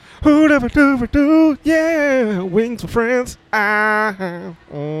Whatever do, yeah. Wings with friends.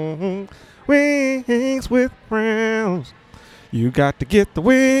 Wings with friends. You got to get the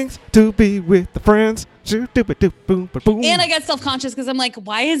wings to be with the friends. And I got self-conscious because I'm like,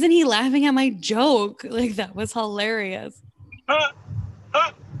 why isn't he laughing at my joke? Like, that was hilarious. All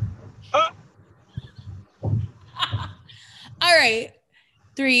right.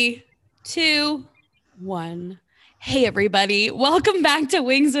 3, 2, 1. Hey, everybody. Welcome back to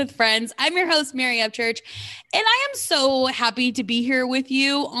Wings with Friends. I'm your host, Mary Upchurch, and I am so happy to be here with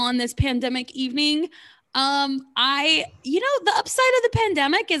you on this pandemic evening. The upside of the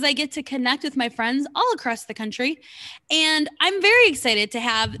pandemic is I get to connect with my friends all across the country, and I'm very excited to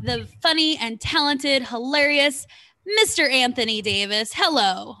have the funny and talented, hilarious Mr. Anthony Davis.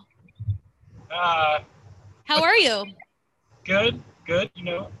 Hello. How are you? Good.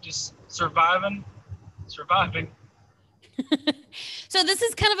 Just surviving. So this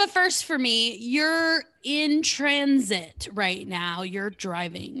is kind of a first for me. You're in transit right now. You're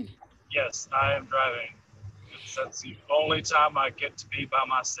driving. Yes, I am driving. That's the only time I get to be by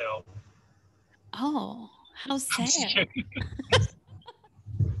myself. Oh, how sad.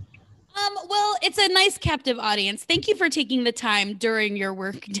 Well, it's a nice captive audience. Thank you for taking the time during your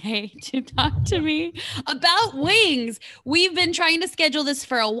work day to talk to me about wings. We've been trying to schedule this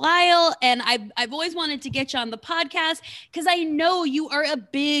for a while, and I've always wanted to get you on the podcast because I know you are a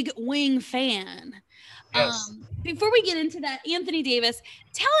big wing fan. Yes. Before we get into that, Anthony Davis,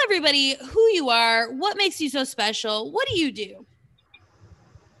 tell everybody who you are, what makes you so special, what do you do?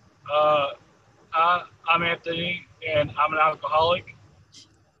 I'm Anthony, and I'm an alcoholic,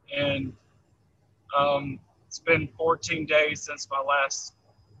 and it's been 14 days since my last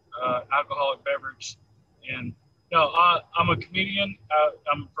alcoholic beverage. And I'm a comedian. I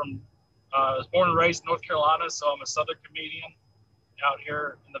was born and raised in North Carolina, so I'm a Southern comedian out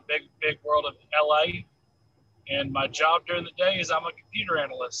here in the big world of LA. And my job during the day is I'm a computer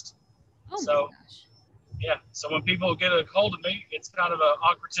analyst. Oh so, my gosh. Yeah. So when people get a hold of me, it's kind of an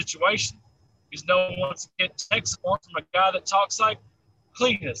awkward situation because no one wants to get tech support from a guy that talks like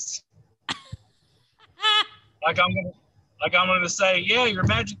Cletus. like I'm gonna say, yeah, your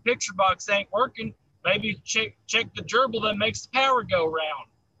magic picture box ain't working. Maybe check the gerbil that makes the power go round.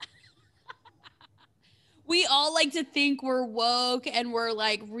 We all like to think we're woke and we're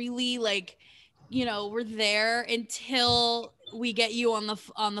like really like, we're there until we get you on the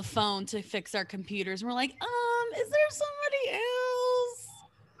phone to fix our computers. And we're like, is there somebody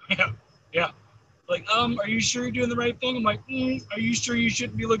else? Yeah. Like, are you sure you're doing the right thing? I'm like, are you sure you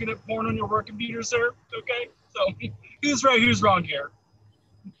shouldn't be looking at porn on your work computer, sir? Okay. So who's right, who's wrong here?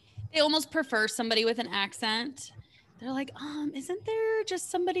 They almost prefer somebody with an accent. They're like, isn't there just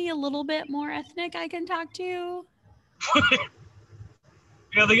somebody a little bit more ethnic I can talk to?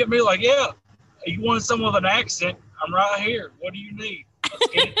 Yeah, they get me like, yeah, you want someone with an accent? I'm right here. What do you need? Let's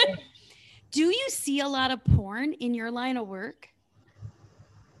get it done. Do you see a lot of porn in your line of work?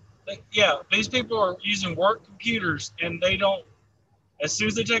 Yeah, these people are using work computers, and they don't. As soon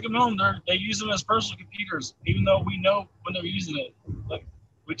as they take them home, they use them as personal computers, even though we know when they're using it. Like,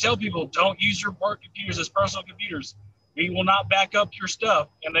 we tell people, don't use your work computers as personal computers. We will not back up your stuff,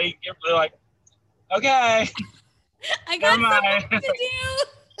 and they're like, okay. I got something to do.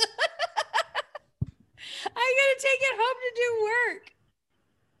 I gotta take it home to do work.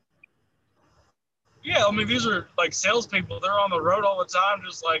 Yeah, I mean, these are like salespeople. They're on the road all the time,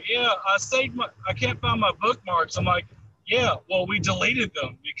 just like, yeah, I can't find my bookmarks. I'm like, yeah, well, we deleted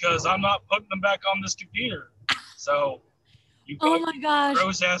them because I'm not putting them back on this computer. So, oh my gosh,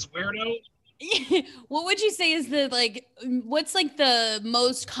 gross ass weirdo. What would you say is what's like the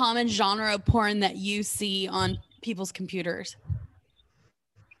most common genre of porn that you see on people's computers?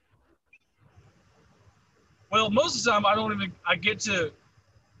 Well, most of the time I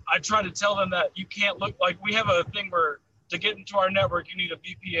try to tell them that you can't look like we have a thing where to get into our network, you need a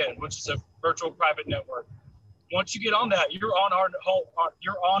VPN, which is a virtual private network. Once you get on that, you're on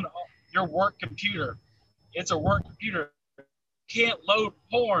your work computer. It's a work computer. You can't load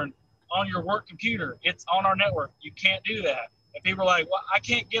porn on your work computer. It's on our network. You can't do that. And people are like, well, I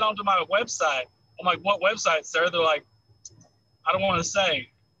can't get onto my website. I'm like, what website, sir? They're like, I don't want to say.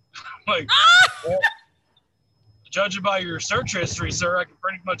 I'm like, well, judging by your search history, sir, I can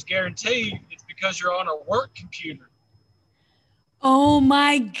pretty much guarantee it's because you're on a work computer. Oh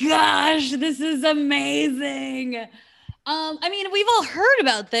my gosh, this is amazing. I mean, we've all heard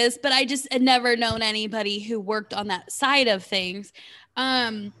about this, but I just had never known anybody who worked on that side of things.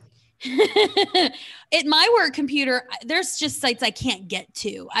 At my work computer, there's just sites I can't get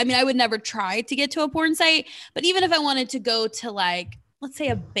to. I mean, I would never try to get to a porn site, but even if I wanted to go to like let's say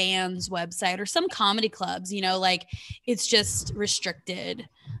a band's website or some comedy clubs, like it's just restricted.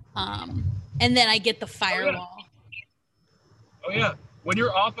 And then I get the firewall. Oh yeah. When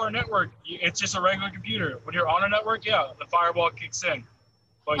you're off our network, it's just a regular computer. When you're on a network, the firewall kicks in.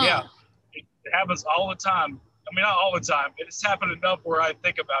 But it happens all the time. I mean, not all the time. It's happened enough where I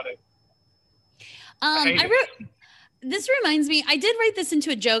think about it. This reminds me, I did write this into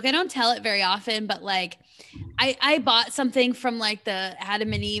a joke. I don't tell it very often, but like I bought something from like the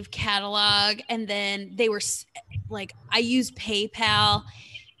Adam and Eve catalog, and then they were like, I used PayPal,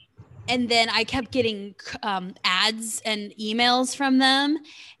 and then I kept getting ads and emails from them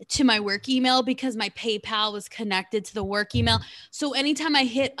to my work email because my PayPal was connected to the work email. So anytime I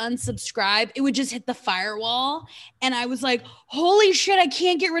hit unsubscribe, it would just hit the firewall. And I was like, holy shit, I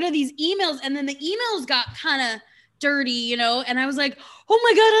can't get rid of these emails. And then the emails got kind of dirty, and I was like, oh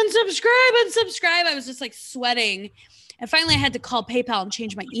my God, unsubscribe. I was just like sweating. And finally I had to call PayPal and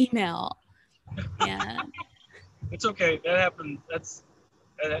change my email. Yeah. It's okay. That happened.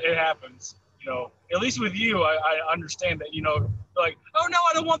 It happens, at least with you, I understand that, like, oh no,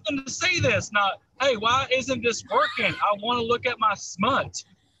 I don't want them to see this. Not, hey, why isn't this working? I want to look at my smut.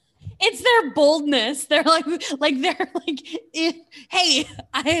 It's their boldness. They're like, hey,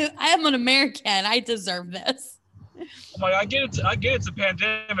 I am an American. I deserve this. I'm like, I get it's a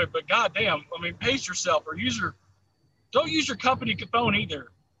pandemic, but goddamn, I mean, pace yourself or don't use your company phone either.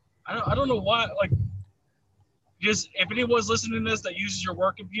 I don't know why, like, just if anyone's listening to this that uses your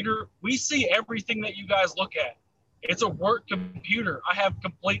work computer, we see everything that you guys look at. It's a work computer. I have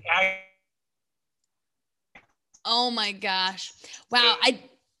complete access. Oh my gosh. Wow. I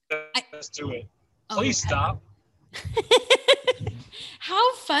to it. Please stop.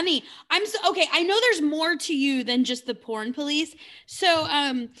 How funny. Okay. I know there's more to you than just the porn police. So,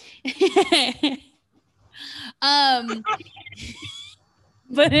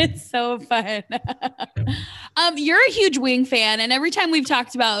 but it's so fun. You're a huge Wing fan, and every time we've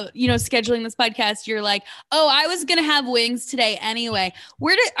talked about, scheduling this podcast, you're like, "Oh, I was gonna have wings today anyway."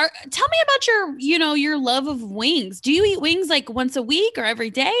 Tell me about your love of wings. Do you eat wings like once a week or every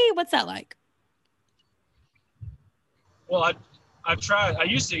day? What's that like? Well, I tried. I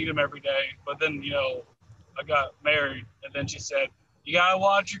used to eat them every day, but then I got married, and then she said, "You gotta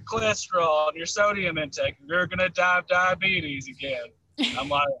watch your cholesterol and your sodium intake. You're gonna die of diabetes again." I'm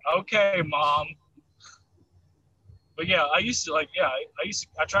like, okay, Mom. But yeah, I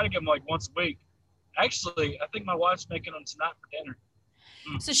try to get them like once a week. Actually, I think my wife's making them tonight for dinner.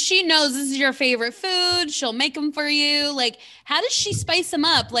 So she knows this is your favorite food. She'll make them for you. Like, how does she spice them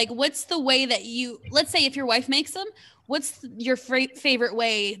up? Like, what's the way that let's say if your wife makes them, what's your favorite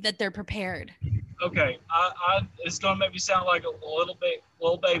way that they're prepared? Okay, it's going to make me sound like a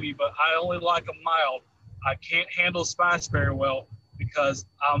little baby, but I only like them mild. I can't handle spice very well because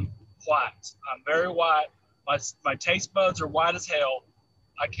I'm white. I'm very white. My taste buds are white as hell.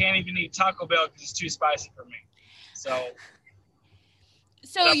 I can't even eat Taco Bell because it's too spicy for me.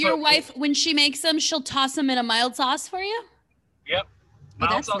 So your wife, when she makes them, she'll toss them in a mild sauce for you? Yep.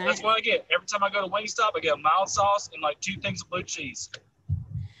 Mild sauce. Nice. That's what I get. Every time I go to Wingstop, I get a mild sauce and like 2 things of blue cheese.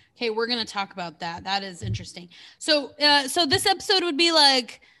 Okay, we're going to talk about that. That is interesting. So this episode would be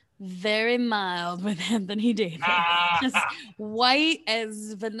like very mild with Anthony Davis. White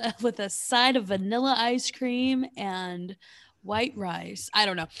with a side of vanilla ice cream and white rice. I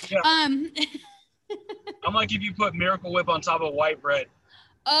don't know. Yeah. I'm like if you put Miracle Whip on top of white bread.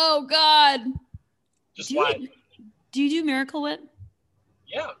 Oh God. Just white. Do you do Miracle Whip?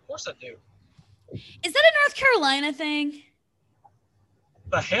 Yeah, of course I do. Is that a North Carolina thing?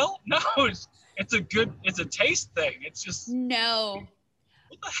 The hell? No, it's a taste thing. It's just no.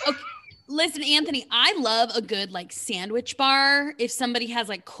 Okay. Listen, Anthony, I love a good like sandwich bar. If somebody has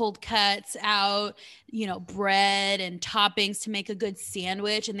like cold cuts out, bread and toppings to make a good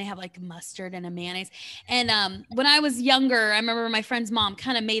sandwich, and they have like mustard and a mayonnaise. And when I was younger, I remember my friend's mom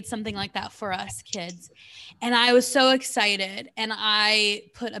kind of made something like that for us kids. And I was so excited. And I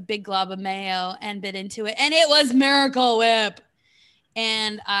put a big glob of mayo and bit into it. And it was Miracle Whip.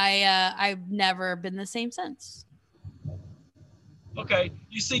 And I've never been the same since. Okay,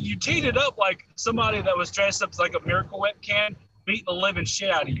 you see, you teed it up like somebody that was dressed up like a Miracle Whip can beat the living shit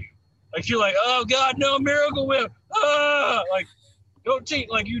out of you. Like you're like, oh God, no Miracle Whip. Ah! Like, don't cheat.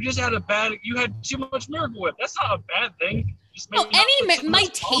 Like you had too much Miracle Whip. That's not a bad thing. My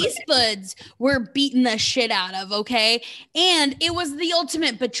taste buds were beating the shit out of, okay? And it was the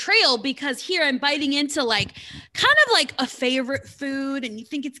ultimate betrayal because here I'm biting into like kind of like a favorite food and you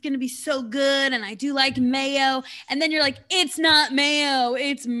think it's going to be so good. And I do like mayo. And then you're like, it's not mayo,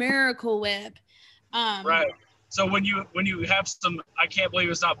 it's Miracle Whip. Right. So when you have some, I can't believe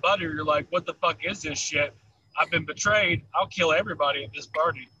it's not butter. You're like, what the fuck is this shit? I've been betrayed. I'll kill everybody at this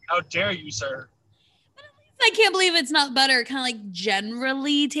party. How dare you, sir? I can't believe it's not butter. It kind of like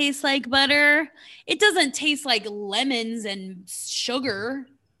generally tastes like butter. It doesn't taste like lemons and sugar.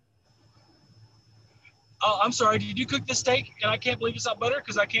 Oh, I'm sorry. Did you cook the steak? And I can't believe it's not butter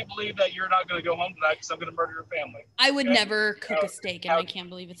because I can't believe that you're not going to go home tonight because I'm going to murder your family. I would never cook a steak, and I can't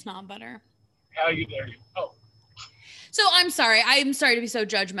believe it's not butter. How you dare you? Oh. So I'm sorry. I'm sorry to be so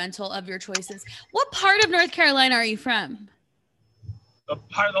judgmental of your choices. What part of North Carolina are you from? The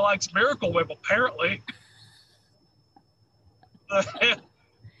part that likes Miracle Whip, apparently.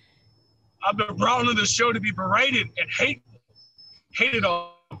 I've been brought on this show to be berated and hated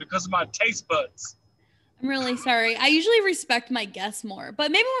on because of my taste buds. I'm really sorry. I usually respect my guests more,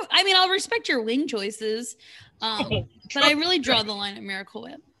 but maybe, I mean, I'll respect your wing choices. But I really draw the line at Miracle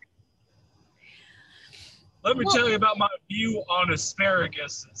Whip. Let me tell you about my view on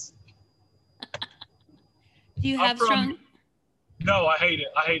asparagus. Do you have strong? No, I hate it.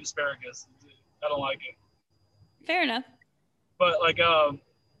 I hate asparagus. I don't like it. Fair enough. But like, I'm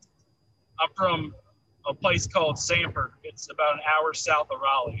from a place called Sanford. It's about an hour south of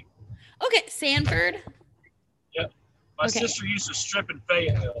Raleigh. Okay, Sanford. Yep. My sister used to strip in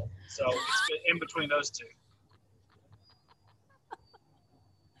Fayetteville, so it's in between those two.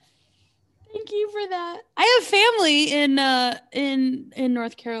 Thank you for that. I have family in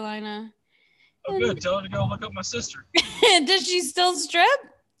North Carolina. Oh, good. Tell her to go look up my sister. Does she still strip?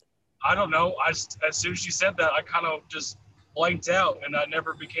 I don't know. As soon as she said that, I kind of just blanked out, and I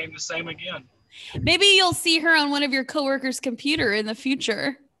never became the same again. Maybe you'll see her on one of your coworkers' computer in the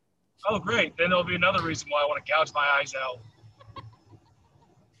future. Oh, great. Then there'll be another reason why I want to gouge my eyes out.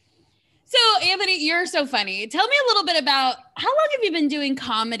 So, Anthony, you're so funny. Tell me a little bit about how long have you been doing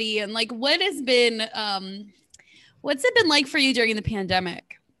comedy, and like what's it been like for you during the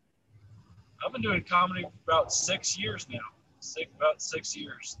pandemic? I've been doing comedy for about 6 years now. About 6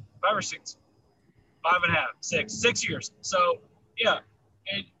 years. 5 or 6. 5.5, 6 years. So yeah,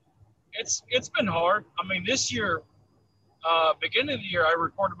 it's been hard. I mean, this year, beginning of the year, I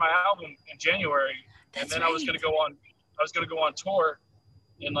recorded my album in January. And then right. I was gonna go on tour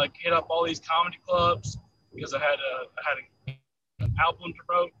and like hit up all these comedy clubs because I had an album to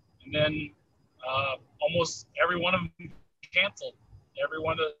promote, and then almost every one of them canceled. Every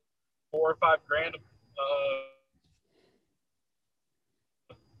one of the 4 or 5 grand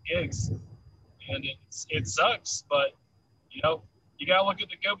gigs, and it sucks. But you know, you gotta look at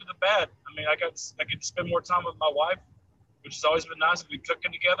the good with the bad. I mean, I get to spend more time with my wife, which has always been nice. We've been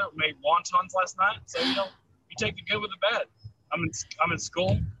cooking together. We made wontons last night, so you know, you take the good with the bad. I'm in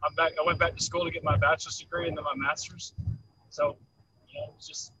school. I went back to school to get my bachelor's degree and then my master's. So, you know, it's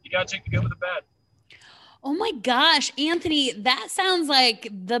just, you gotta take the good with the bad. Oh my gosh, Anthony, that sounds like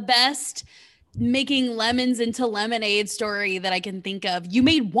the best making lemons into lemonade story that I can think of. You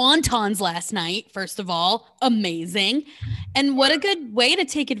made wontons last night, first of all. Amazing. And what a good way to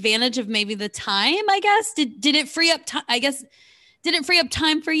take advantage of maybe the time, I guess. Did it free up time? I guess, did it free up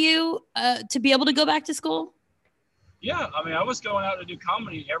time for you to be able to go back to school? Yeah, I mean, I was going out to do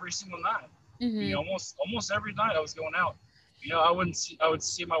comedy every single night. Mm-hmm. You know, almost every night I was going out. You know, I would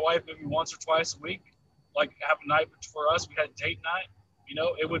see my wife maybe once or twice a week, like have a night for us. We had date night. You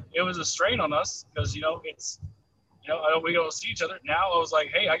know, it was a strain on us because, you know, it's, you know, we don't see each other. Now I was like,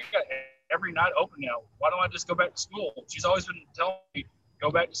 hey, I got every night open now. Why don't I just go back to school? She's always been telling me, go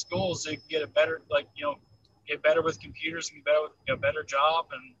back to school so you can get a better, like, you know, get better with computers and get better with a better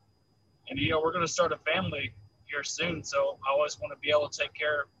job. And, you know, we're going to start a family here soon. So I always want to be able to take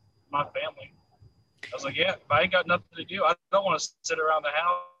care of my family. I was like, yeah, if I ain't got nothing to do, I don't want to sit around the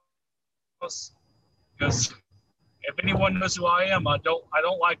house because if anyone knows who I am, I don't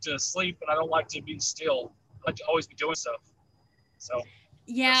like to sleep and I don't like to be still. I like to always be doing stuff. So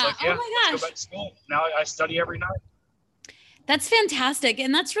yeah, like, yeah, oh my gosh. let's go back to school. Now I study every night. That's fantastic.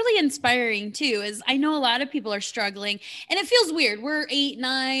 And that's really inspiring too, is I know a lot of people are struggling and it feels weird. We're 8,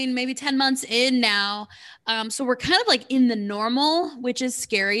 9, maybe 10 months in now. So we're kind of like in the normal, which is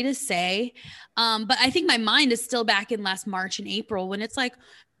scary to say. But I think my mind is still back in last March and April when it's like,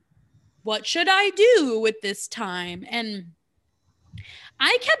 what should I do with this time? And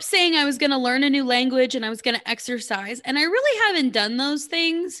I kept saying I was going to learn a new language and I was going to exercise. And I really haven't done those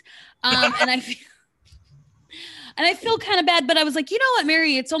things. And I feel kind of bad, but I was like, you know what,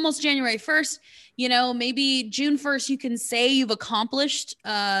 Mary, it's almost January 1st. You know, maybe June 1st, you can say you've accomplished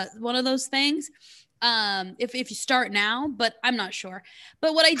one of those things if you start now, but I'm not sure.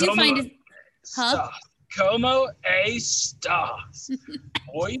 But what I do find is, Como estás?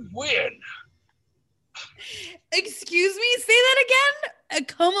 Muy bien. Excuse me, say that again.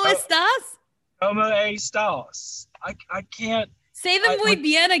 Como Oh. estás? Como estás? I can't. Say the muy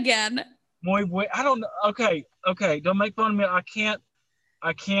bien again. Muy bueno. I don't know. Okay. Don't make fun of me. I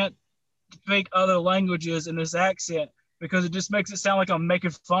can't speak other languages in this accent because it just makes it sound like I'm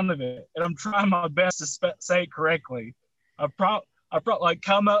making fun of it, and I'm trying my best to say it correctly. I pro like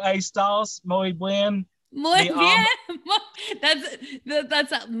como estás? Muy bien. Muy bien.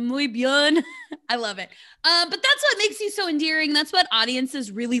 That's muy bien. I love it. But that's what makes you so endearing. That's what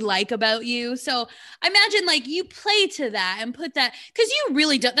audiences really like about you. So I imagine like you play to that and put that, because you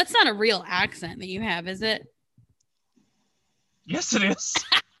really don't. That's not a real accent that you have, is it? Yes, it is.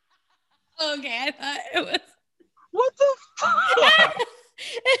 Okay, I thought it was. What the fuck?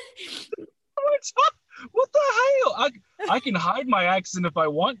 What the hell? I can hide my accent if I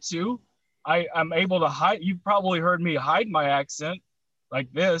want to. I'm able to hide. You've probably heard me hide my accent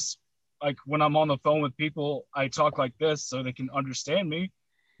like this. Like when I'm on the phone with people, I talk like this so they can understand me.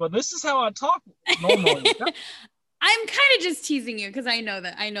 But this is how I talk normally. I'm kind of just teasing you because I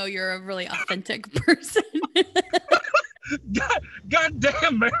know you're a really authentic person. God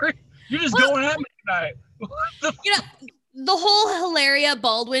damn, Mary. You're just going at me tonight. The whole Hilaria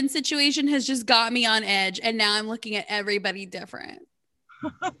Baldwin situation has just got me on edge, and now I'm looking at everybody different.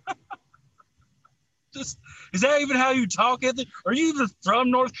 Is that even how you talk, Anthony? Are you even from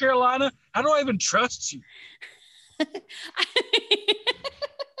North Carolina? How do I even trust you?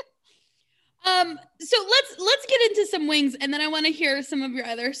 So let's get into some wings, and then I want to hear some of your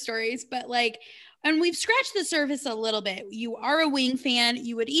other stories. But and we've scratched the surface a little bit. You are a wing fan.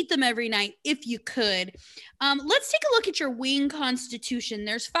 You would eat them every night if you could. Let's take a look at your wing constitution.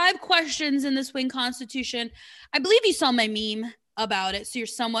 There's 5 questions in this wing constitution. I believe you saw my meme about it, so you're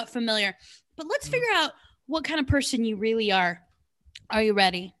somewhat familiar. But let's figure out what kind of person you really are. Are you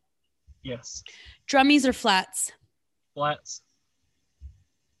ready? Yes. Drummies or flats? Flats.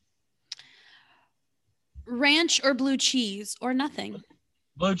 Ranch or blue cheese or nothing?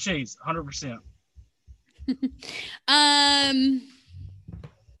 Blue cheese, 100%.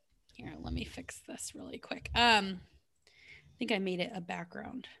 Here, let me fix this really quick. I think I made it a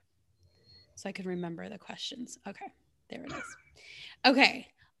background so I could remember the questions. Okay, there it is. Okay.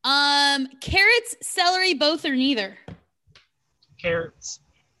 Carrots, celery, both or neither? Carrots.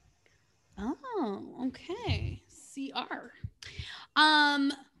 Oh, okay. CR.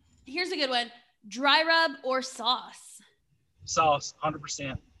 Here's a good one. Dry rub or sauce? Sauce,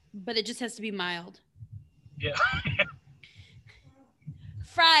 100%. But it just has to be mild. Yeah.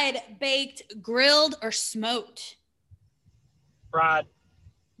 Fried, baked, grilled, or smoked? Fried.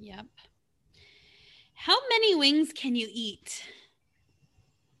 Yep. How many wings can you eat?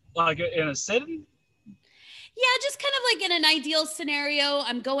 Like in a sitting? Yeah, just kind of like in an ideal scenario.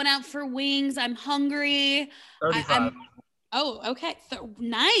 I'm going out for wings. I'm hungry. 35. Oh, okay.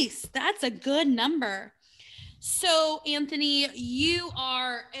 Nice. That's a good number. So, Anthony, you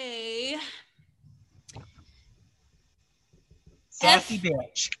are a sassy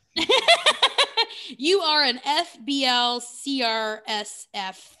bitch. You are an FBL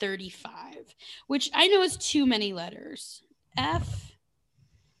CRSF 35, which I know is too many letters. F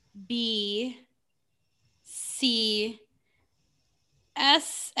B C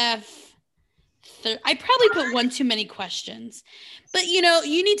S F. I probably put one too many questions, but you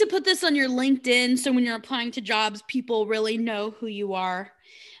need to put this on your LinkedIn so when you're applying to jobs, people really know who you are.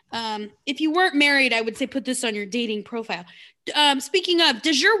 If you weren't married, I would say put this on your dating profile. Speaking of,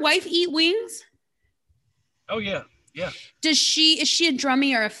 does your wife eat wings? Oh yeah, yeah. Is she a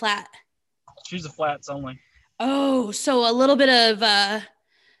drummy or a flat? She's a flats only. Oh, so a little bit of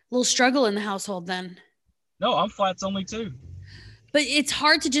little struggle in the household then. No, I'm flats only too. But it's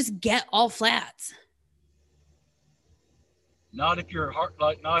hard to just get all flats. Not if you're hard,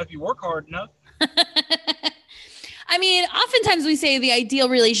 not if you work hard enough. I mean, oftentimes we say the ideal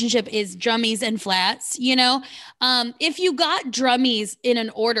relationship is drummies and flats, If you got drummies in an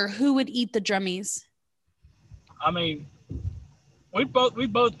order, who would eat the drummies? I mean, we both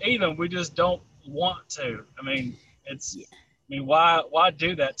eat them. We just don't want to. I mean, why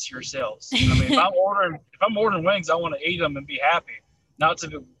do that to yourselves? I mean, if I'm ordering wings, I want to eat them and be happy, not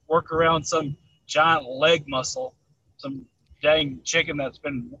to work around some giant leg muscle, some dang chicken that's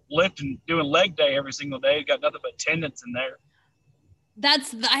been lifting, doing leg day every single day. Got nothing but tendons in there.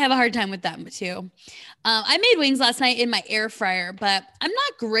 I have a hard time with that too. I made wings last night in my air fryer, but I'm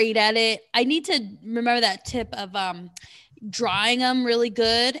not great at it. I need to remember that tip of drying them really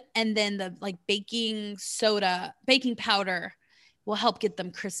good, and then the baking powder will help get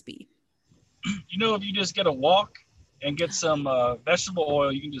them crispy. If you just get a wok and get some vegetable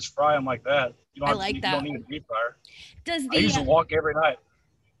oil. You can just fry them like that. You don't I have like you that. don't need a deep fryer. Does I use a the wok every night.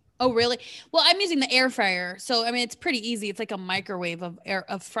 Oh, really? Well, I'm using the air fryer. So, I mean, it's pretty easy. It's like a microwave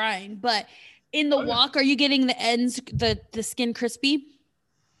of frying. But in the Oh, yeah. wok, are you getting the ends, the skin crispy?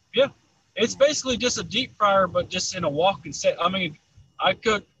 Yeah, it's basically just a deep fryer, but just in a wok instead. I mean, I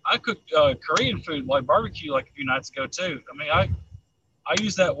cook Korean food like barbecue like a few nights ago too. I mean, I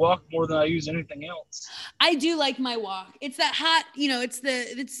use that wok more than I use anything else. I do like my wok. It's that hot,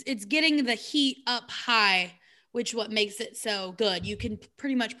 it's getting the heat up high, which what makes it so good. You can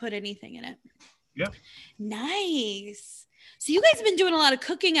pretty much put anything in it. Yeah. Nice. So you guys have been doing a lot of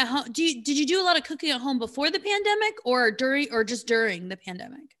cooking at home. Did you do a lot of cooking at home before the pandemic or just during the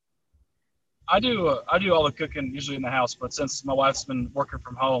pandemic? I do all the cooking usually in the house, but since my wife's been working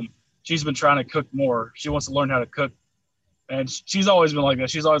from home, she's been trying to cook more. She wants to learn how to cook. And she's always been like that.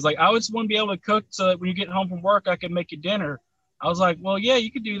 She's always like, I just want to be able to cook so that when you get home from work, I can make you dinner. I was like, well, yeah,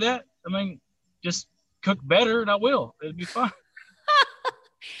 you could do that. I mean, just cook better and I will. It'd be fine.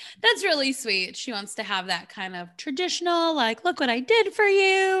 That's really sweet. She wants to have that kind of traditional, like, look what I did for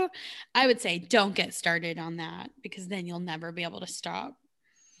you. I would say don't get started on that because then you'll never be able to stop.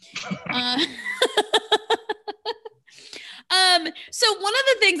 So one of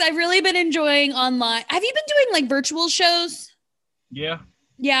the things I've really been enjoying online, have you been doing like virtual shows? Yeah.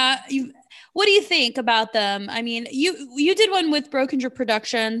 Yeah. What do you think about them? I mean, you did one with Brokenger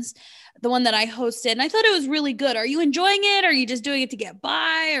Productions, the one that I hosted, and I thought it was really good. Are you enjoying it? Or are you just doing it to get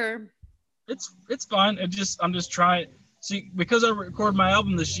by? Or it's fine. I'm just trying. See, because I recorded my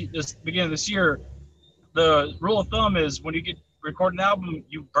album this beginning of this year, the rule of thumb is when you record an album,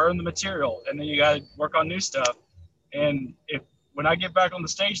 you burn the material, and then you got to work on new stuff. And when I get back on the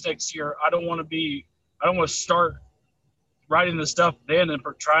stage next year, I don't want to start writing the stuff then and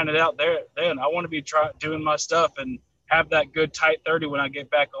trying it out there. Then I want to be doing my stuff and have that good tight 30 when I get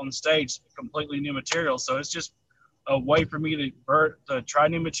back on stage, completely new material. So it's just a way for me to try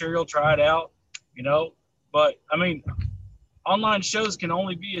new material, try it out, But I mean, online shows can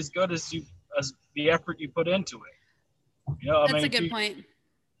only be as good as the effort you put into it. That's a good point.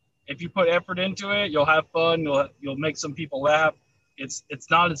 If you put effort into it, you'll have fun. You'll make some people laugh. It's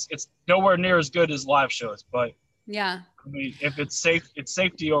nowhere near as good as live shows, but yeah. I mean, if it's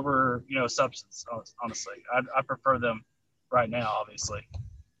safety over substance. Honestly, I prefer them right now. Obviously,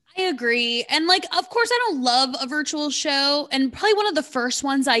 I agree, and like, of course, I don't love a virtual show, and probably one of the first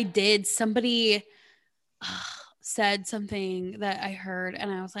ones I did, somebody said something that I heard,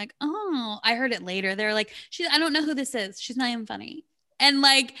 and I was like, oh, I heard it later. They're like, I don't know who this is. She's not even funny. And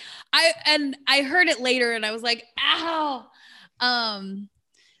like, I heard it later and I was like, ow.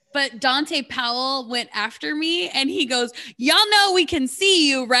 But Dante Powell went after me and he goes, y'all know we can see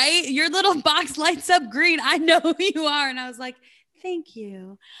you, right? Your little box lights up green. I know who you are. And I was like, thank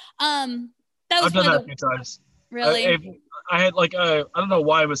you. That was I've done that a few times. Really? I had like, I don't know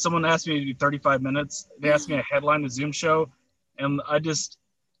why, but someone asked me to do 35 minutes. They asked me to headline the Zoom show. And I just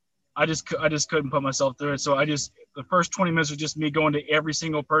couldn't put myself through it. So the first 20 minutes was just me going to every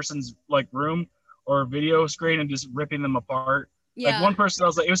single person's like room or video screen and just ripping them apart. Yeah. Like one person, I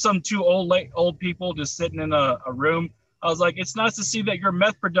was like, it was some two old people just sitting in a room. I was like, it's nice to see that your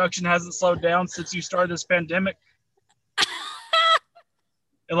meth production hasn't slowed down since you started this pandemic.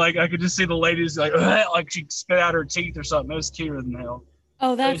 And like, I could just see the ladies like she spit out her teeth or something. It was cuter than hell.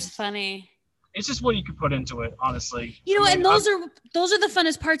 Oh, that's funny. It's just what you can put into it, honestly. And those are the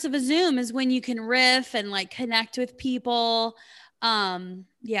funnest parts of a Zoom is when you can riff and like connect with people.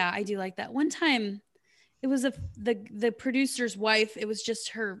 Yeah, I do like that. One time it was the producer's wife. It was just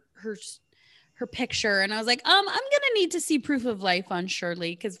her picture. And I was like, I'm going to need to see proof of life on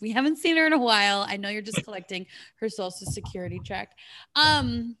Shirley because we haven't seen her in a while. I know you're just collecting her social security check.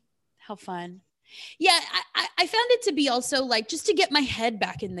 How fun. Yeah, I found it to be also like just to get my head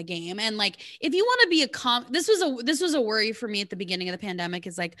back in the game. And like, if you want to be this was a worry for me at the beginning of the pandemic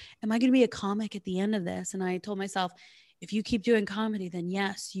is like, am I going to be a comic at the end of this? And I told myself, if you keep doing comedy, then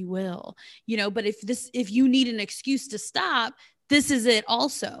yes, you will, but if you need an excuse to stop, this is it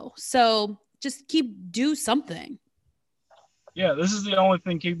also. So just do something. Yeah, this is the only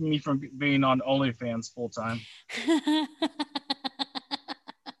thing keeping me from being on OnlyFans full time.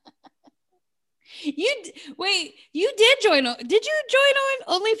 You did join. Did you join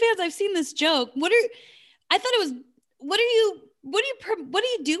on OnlyFans? I've seen this joke. What are you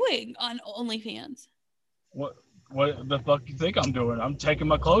doing on OnlyFans? What the fuck you think I'm doing? I'm taking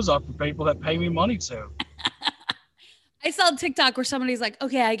my clothes off for people that pay me money to. I saw a TikTok where somebody's like,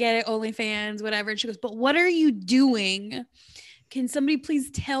 okay, I get it, OnlyFans, whatever. And she goes, but what are you doing Can somebody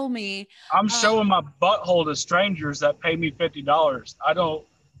please tell me? I'm showing my butthole to strangers that pay me $50.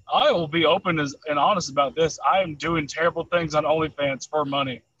 I will be open and honest about this. I am doing terrible things on OnlyFans for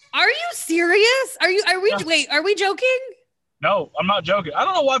money. Are you serious? Wait, are we joking? No, I'm not joking. I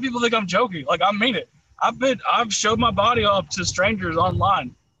don't know why people think I'm joking. Like, I mean it. I've showed my body off to strangers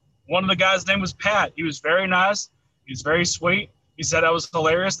online. One of the guys' name was Pat. He was very nice. He was very sweet. He said I was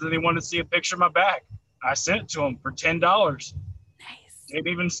hilarious. And then he wanted to see a picture of my back. I sent it to him for $10. Nice.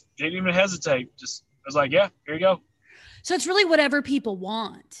 Didn't even hesitate. Just I was like, yeah, here you go. So it's really whatever people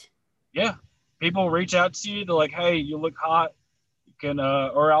want. Yeah. People reach out to you. They're like, hey, you look hot. You can,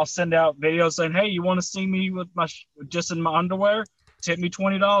 or I'll send out videos saying, hey, you want to see me with just in my underwear? Tip me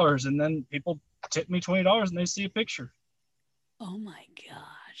 $20. And then people tip me $20 and they see a picture. Oh my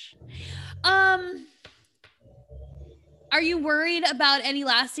gosh. Are you worried about any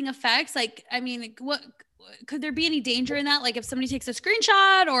lasting effects? Like, I mean, what could there be any danger in that? Like if somebody takes a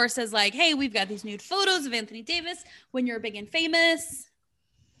screenshot or says like, hey, we've got these nude photos of Anthony Davis when you're big and famous.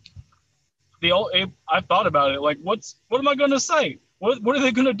 I thought about it. Like, what am I going to say? What are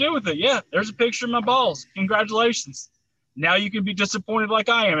they going to do with it? Yeah, there's a picture of my balls. Congratulations. Now you can be disappointed like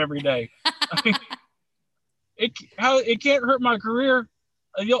I am every day. I mean, it can't hurt my career.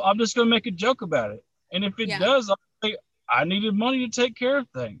 I'm just going to make a joke about it. And if it does, I'll say, I needed money to take care of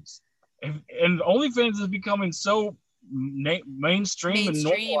things. And OnlyFans is becoming so mainstream and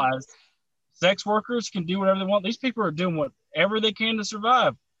normalized. Sex workers can do whatever they want. These people are doing whatever they can to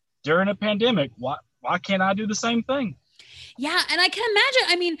survive during a pandemic. Why can't I do the same thing? Yeah. And I can imagine,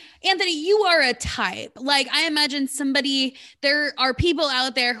 I mean, Anthony, you are a type. Like I imagine there are people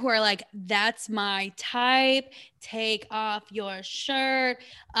out there who are like, that's my type. Take off your shirt.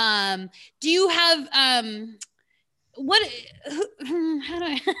 Do you have, how do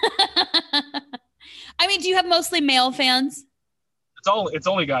I mean, do you have mostly male fans? It's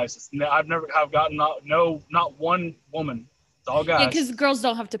only guys. I've gotten not one woman. It's all guys. Yeah, because girls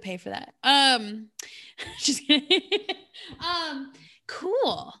don't have to pay for that. Just kidding.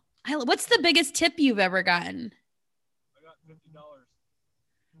 Cool. What's the biggest tip you've ever gotten? I got $50.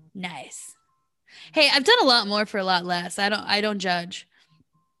 Nice. Hey, I've done a lot more for a lot less. I don't judge.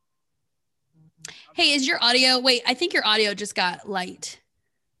 Hey, is your audio? Wait, I think your audio just got light.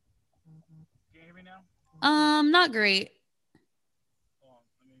 Can you hear me now? Not great. Hold on,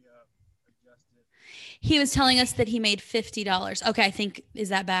 let me adjust it. He was telling us that he made $50. Okay, is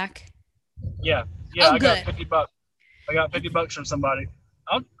that back? Yeah. Oh, I good. got $50. I got $50 from somebody.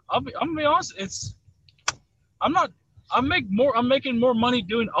 I'm gonna be honest. I'm making more money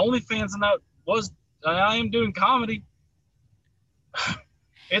doing OnlyFans than I am doing comedy.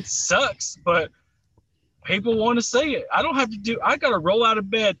 It sucks, but people want to see it. I don't have to I got to roll out of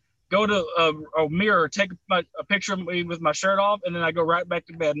bed, go to a mirror, take a picture of me with my shirt off, and then I go right back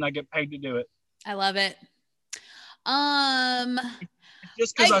to bed and I get paid to do it. I love it.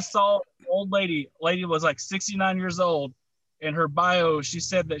 Just because I saw an old lady was like 69 years old. In her bio, she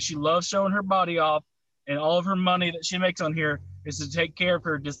said that she loves showing her body off, and all of her money that she makes on here is to take care of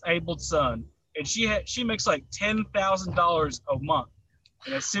her disabled son. And she makes like $10,000 a month.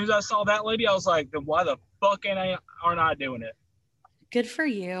 And as soon as I saw that lady, I was like, then why the fuck aren't I doing it? Good for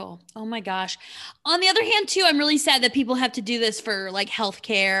you. Oh my gosh. On the other hand, too, I'm really sad that people have to do this for like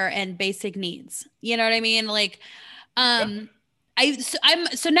healthcare and basic needs. You know what I mean? Like, now I'm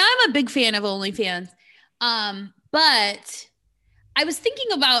a big fan of OnlyFans. But I was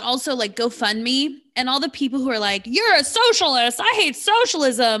thinking about also like GoFundMe and all the people who are like, you're a socialist. I hate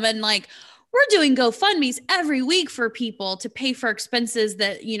socialism. And like, we're doing GoFundMes every week for people to pay for expenses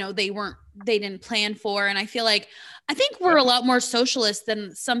that, you know, they didn't plan for. And I think we're a lot more socialist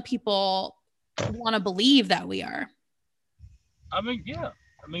than some people want to believe that we are. I mean, yeah.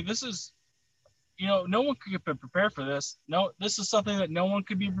 I mean, this is, you know, no one could be prepared for this. No, this is something that no one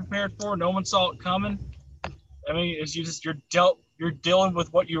could be prepared for. No one saw it coming. I mean, it's you're dealing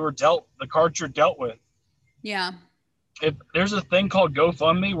with what you were dealt, the cards you're dealt with. Yeah. If there's a thing called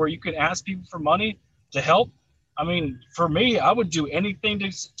GoFundMe where you can ask people for money to help, I mean, for me, I would do anything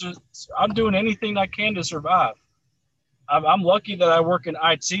I'm doing anything I can to survive. I'm lucky that I work in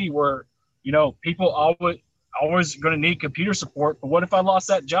IT where, you know, people always going to need computer support. But what if I lost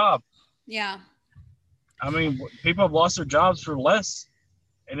that job? Yeah. I mean, people have lost their jobs for less,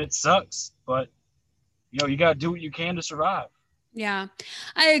 and it sucks. But, you know, you got to do what you can to survive. Yeah,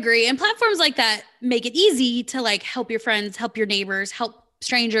 I agree. And platforms like that make it easy to like help your friends, help your neighbors, help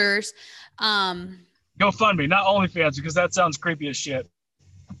strangers. GoFundMe, not OnlyFans, because that sounds creepy as shit.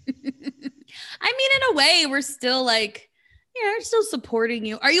 I mean, in a way, we're still like, we're still supporting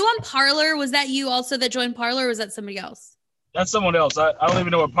you. Are you on Parler? Was that you also that joined Parler, or was that somebody else? That's someone else. I don't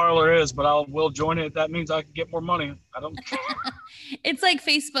even know what Parler is, but I will join it if that means I can get more money. I don't. It's like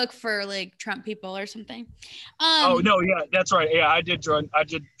Facebook for like Trump people or something. Oh no, yeah, that's right. Yeah, I did join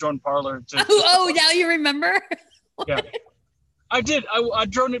Parler. Oh, now you remember? Yeah, I did. I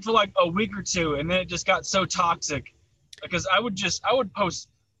joined it for like a week or two, and then it just got so toxic because I would post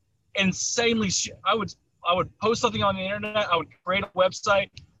insanely shit. I would post something on the internet. I would create a website.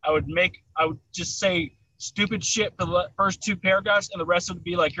 I would just say stupid shit for the first two paragraphs, and the rest would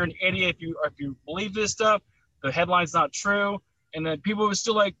be like, "You're an idiot if you believe this stuff. The headline's not true." And then people were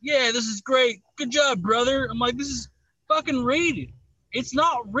still like, "Yeah, this is great. Good job, brother." I'm like, "This is fucking read it. It's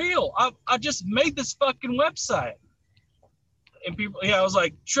not real. I just made this fucking website." And people, yeah, I was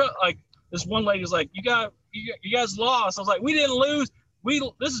like, like this one lady was like, "You guys lost." I was like, "We didn't lose.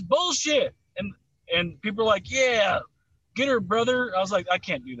 This is bullshit." And people are like, "Yeah, get her, brother." I was like, "I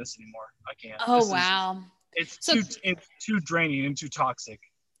can't do this anymore. I can't." Oh, wow. It's too draining and too toxic.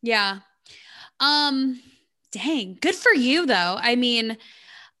 Yeah. Dang, good for you though. I mean,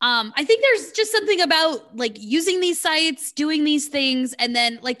 I think there's just something about like using these sites, doing these things, and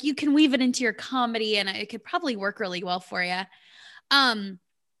then like you can weave it into your comedy and it could probably work really well for you.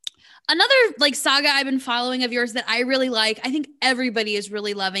 Another like saga I've been following of yours that I really like, I think everybody is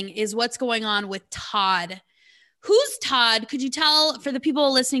really loving, is what's going on with Todd. Who's Todd? Could you tell for the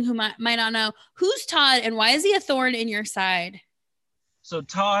people listening who might not know, who's Todd and why is he a thorn in your side? So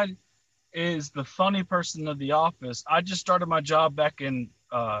Todd is the funny person of the office. I just started my job back in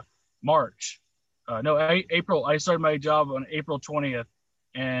March. April. I started my job on April 20th,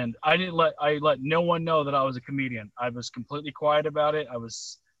 and I let no one know that I was a comedian. I was completely quiet about it. I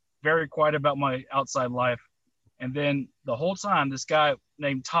was very quiet about my outside life. And then the whole time, this guy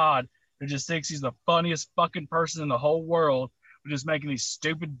named Todd, who just thinks he's the funniest fucking person in the whole world, was just making these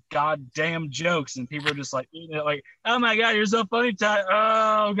stupid goddamn jokes, and people are just like, like, "Oh my god, you're so funny, Todd.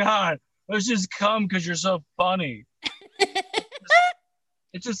 Oh god, let's just come because you're so funny."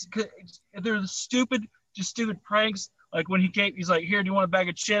 It's just they're stupid pranks. Like when he's like, "Here, do you want a bag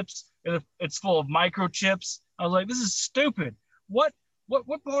of chips?" And it's full of microchips. I was like, "This is stupid. What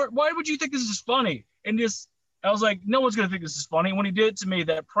part? Why would you think this is funny?" And I was like, "No one's gonna think this is funny." When he did it to me,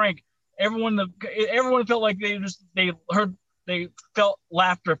 that prank, everyone felt like they felt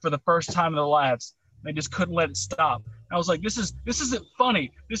laughter for the first time in their lives. They just couldn't let it stop. I was like, this isn't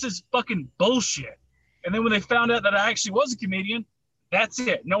funny. This is fucking bullshit. And then when they found out that I actually was a comedian, that's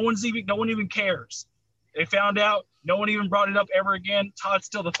it. No one even cares. They found out. No one even brought it up ever again. Todd's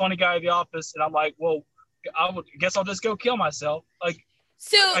still the funny guy of the office, and I'm like, well, I guess I'll just go kill myself. Like,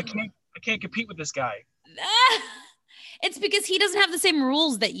 so I can't compete with this guy. It's because he doesn't have the same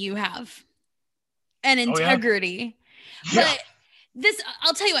rules that you have and integrity. Yeah. But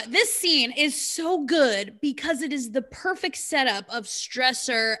I'll tell you what, this scene is so good because it is the perfect setup of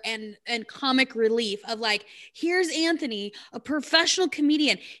stressor and comic relief of like, here's Anthony, a professional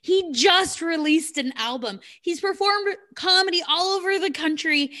comedian. He just released an album. He's performed comedy all over the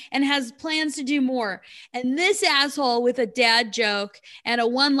country and has plans to do more. And this asshole with a dad joke and a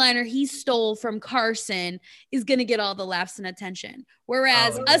one-liner he stole from Carson is going to get all the laughs and attention.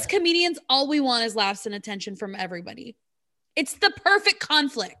 Whereas us comedians, all we want is laughs and attention from everybody. It's the perfect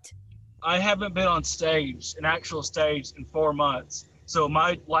conflict. I haven't been on an actual stage in 4 months. So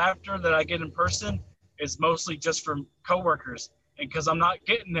my laughter that I get in person is mostly just from coworkers. And because I'm not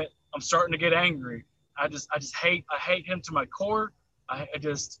getting it, I'm starting to get angry. I hate him to my core.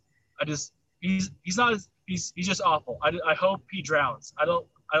 He's just awful. I hope he drowns. I don't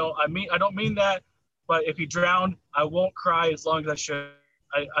mean that, but if he drowned, I won't cry as long as I should.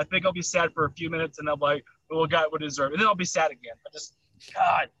 I think I'll be sad for a few minutes and I'm like, "Well, God would deserve," and then I'll be sad again.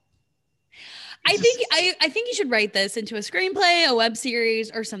 God. I think you should write this into a screenplay, a web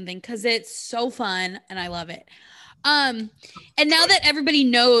series, or something because it's so fun and I love it. And now that everybody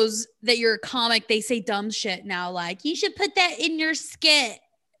knows that you're a comic, they say dumb shit now, like you should put that in your skit,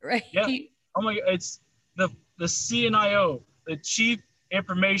 right? Yeah. Oh my! It's the CNIO, the Chief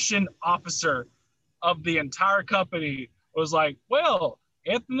Information Officer of the entire company, was like, "Well,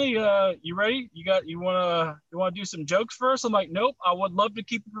 Anthony, you ready? You wanna do some jokes first?" I'm like, "Nope, I would love to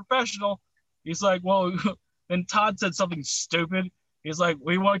keep it professional." He's like, "Well," then Todd said something stupid. He's like,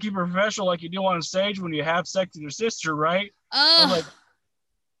 "We want to keep it professional like you do on stage when you have sex with your sister, right?" Oh, I'm like,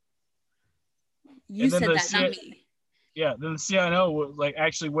 you said that, not me. Yeah, then the CNO was like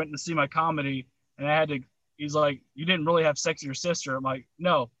actually went to see my comedy, and he's like, "You didn't really have sex with your sister." I'm like,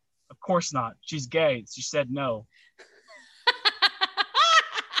 "No, of course not. She's gay." She said no.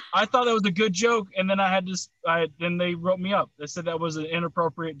 I thought that was a good joke, and then then they wrote me up. They said that was an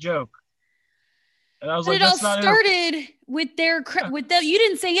inappropriate joke. And I was But like, it all that's not started with their Yeah. with them. You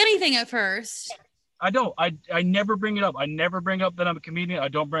didn't say anything at first. I don't. I never bring it up. I never bring up that I'm a comedian. I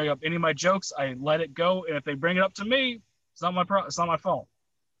don't bring up any of my jokes. I let it go. And if they bring it up to me, it's not my fault.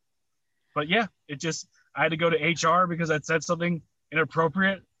 But yeah, I had to go to HR because I'd said something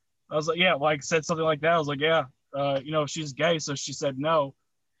inappropriate. I was like, yeah, well, I said something like that. I was like, yeah, she's gay. So she said no.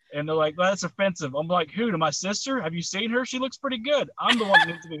 And they're like, well, that's offensive. I'm like, who? To my sister? Have you seen her? She looks pretty good. I'm the one that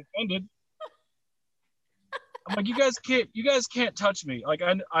needs to be offended. I'm like, you guys can't touch me. Like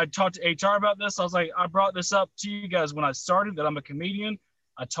I talked to HR about this. I was like, I brought this up to you guys when I started that I'm a comedian.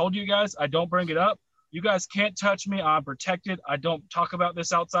 I told you guys I don't bring it up. You guys can't touch me. I'm protected. I don't talk about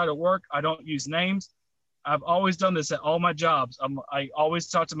this outside of work. I don't use names. I've always done this at all my jobs. I always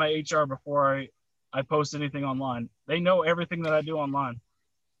talk to my HR before I post anything online. They know everything that I do online.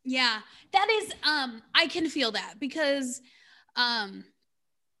 Yeah, that is, I can feel that because,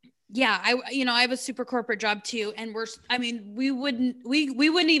 yeah, I have a super corporate job too. And we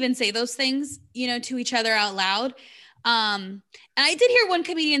wouldn't even say those things, to each other out loud. And I did hear one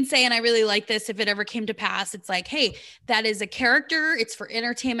comedian say, and I really like this, if it ever came to pass, it's like, hey, that is a character. It's for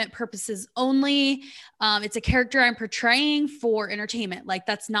entertainment purposes only. It's a character I'm portraying for entertainment. Like,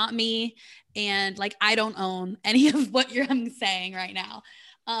 that's not me. And like, I don't own any of what I'm saying right now.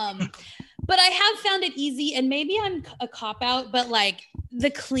 But I have found it easy, and maybe I'm a cop out, but like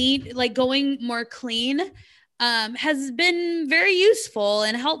going more clean, has been very useful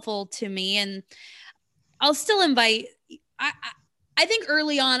and helpful to me. And I'll still invite, I think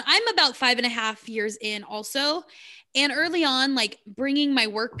early on, I'm about 5.5 years in also. And early on, like bringing my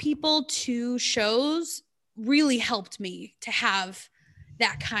work people to shows really helped me to have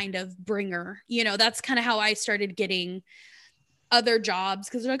that kind of bringer. That's kind of how I started getting other jobs,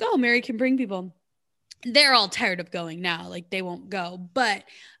 because they're like, oh, Mary can bring people. They're all tired of going now. Like they won't go, but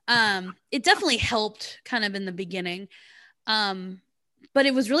it definitely helped kind of in the beginning. But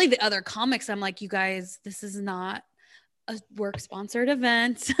it was really the other comics. I'm like, you guys, this is not a work sponsored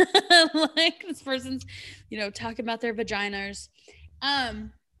event. Like this person's, talking about their vaginas.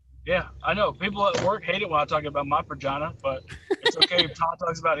 Yeah, I know. People at work hate it when I talk about my vagina, but it's okay if Todd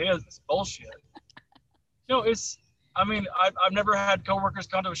talks about his. It's bullshit. I've never had coworkers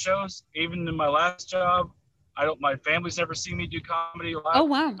come to shows, even in my last job. My family's never seen me do comedy live. Oh,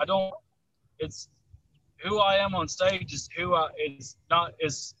 wow. It's who I am on stage is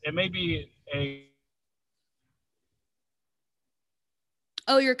it may be a.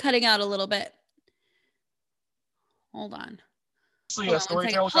 Oh, you're cutting out a little bit. Hold on. A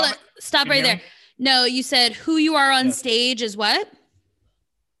storyteller. Hold on. Stop right there. No, you said who you are on stage is what?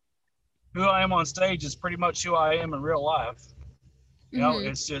 Who I am on stage is pretty much who I am in real life.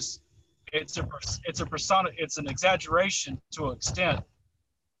 It's just, it's a persona. It's an exaggeration to an extent.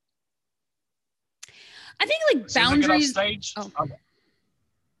 I think like boundaries. Stage,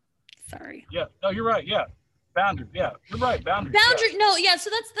 Sorry. Yeah. No, you're right. Yeah. Boundary. Yeah. You're right. Boundary. Boundary. Yeah. No. Yeah. So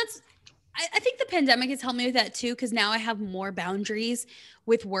that's. I think the pandemic has helped me with that too, because now I have more boundaries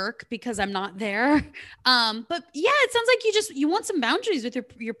with work because I'm not there. But yeah, it sounds like you want some boundaries with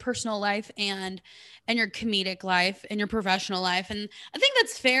your personal life and your comedic life and your professional life, and I think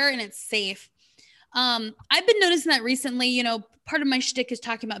that's fair and it's safe. I've been noticing that recently. Part of my shtick is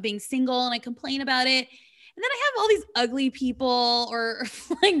talking about being single, and I complain about it. And then I have all these ugly people or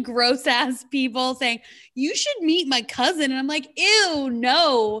like gross ass people saying, you should meet my cousin. And I'm like, ew,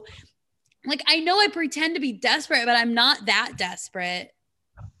 no. Like, I know I pretend to be desperate, but I'm not that desperate.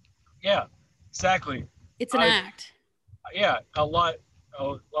 Yeah, exactly. It's an act. Yeah, a lot.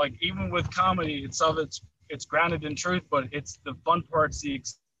 Like even with comedy, it's grounded in truth, but it's the fun part's the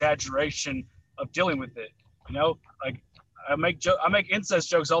exaggeration of dealing with it. Like I make incest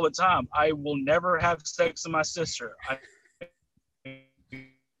jokes all the time. I will never have sex with my sister. I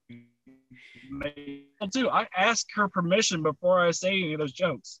ask her permission before I say any of those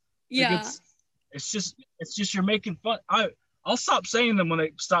jokes. Yeah. Like it's just you're making fun. I'll stop saying them when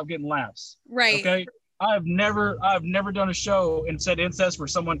they stop getting laughs. Right. Okay. I've never done a show and said incest where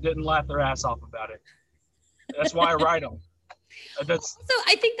someone didn't laugh their ass off about it. That's why I write them. So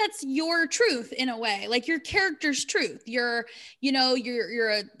I think that's your truth in a way, like your character's truth. You're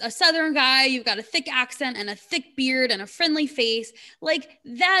a Southern guy. You've got a thick accent and a thick beard and a friendly face. Like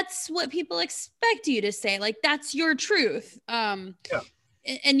that's what people expect you to say. Like that's your truth. Yeah.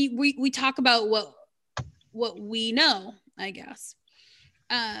 And we talk about what we know, I guess.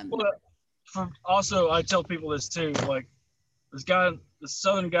 Also, I tell people this too. Like the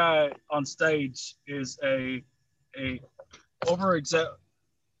Southern guy on stage is a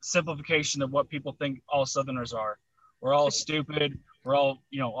simplification of what people think all Southerners are. We're all stupid. we're all,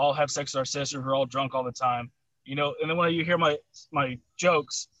 all have sex with our sisters. We're all drunk all the time, and then when you hear my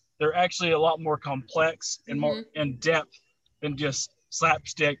jokes, they're actually a lot more complex and more in depth than just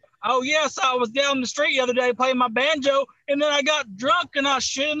slapstick. Oh yes, I was down the street the other day playing my banjo, and then I got drunk and I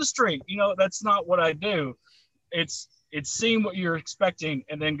shit in the street. That's not what I do. It's seeing what you're expecting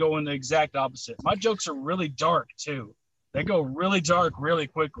and then going the exact opposite. My jokes are really dark too. They go really dark really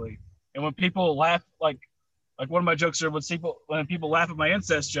quickly. And when people laugh, like one of my jokes are when people laugh at my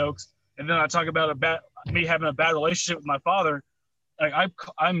incest jokes, and then I talk about me having a bad relationship with my father, like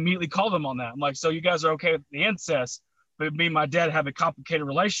I immediately call them on that. I'm like, so you guys are okay with the incest, but me and my dad have a complicated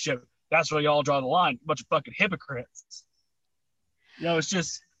relationship. That's where y'all draw the line. A bunch of fucking hypocrites. It's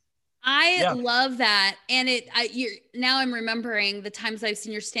just. I love that. And now I'm remembering the times I've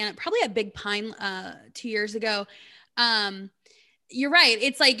seen your stand up, probably at Big Pine 2 years ago. You're right.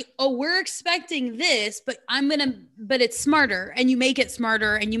 It's like, oh, we're expecting this, but but it's smarter, and you make it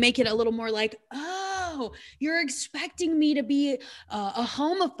smarter, and you make it a little more like, oh, you're expecting me to be a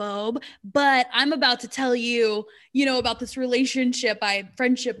homophobe, but I'm about to tell you, about this friendship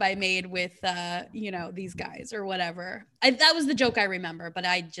I made with, these guys or whatever. That was the joke I remember, but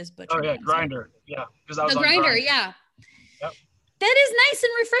I just butchered. Oh yeah, Grindr. Yeah, because I was on Grindr. Grindr. Yeah, yep. That is nice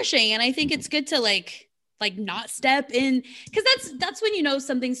and refreshing, and I think it's good to like not step in, because that's when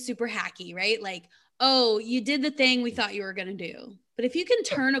something's super hacky, right? Like, oh, you did the thing we thought you were gonna do. But if you can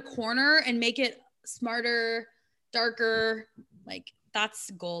turn a corner and make it smarter, darker, like,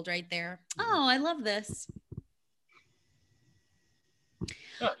 that's gold right there. Oh, I love this.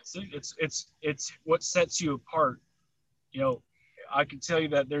 Yeah, it's what sets you apart. I can tell you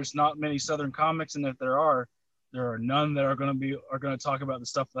that there's not many Southern comics, and if there are none that are going to talk about the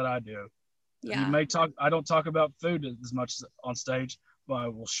stuff that I do. Yeah. I don't talk about food as much on stage, but I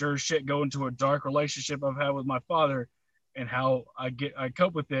will sure as shit go into a dark relationship I've had with my father and how I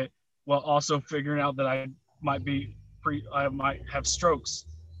cope with it, while also figuring out that I might have strokes.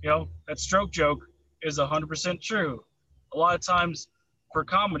 That stroke joke is 100% true. A lot of times for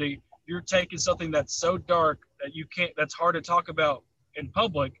comedy, you're taking something that's so dark that that's hard to talk about in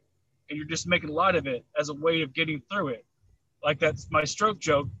public, and you're just making light of it as a way of getting through it. Like, that's my stroke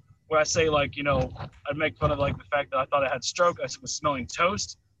joke, where I say, like, I'd make fun of like the fact that I thought I had stroke. I was smelling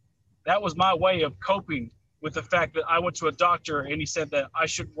toast. That was my way of coping with the fact that I went to a doctor and he said that I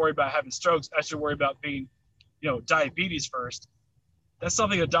shouldn't worry about having strokes. I should worry about being, diabetes first. That's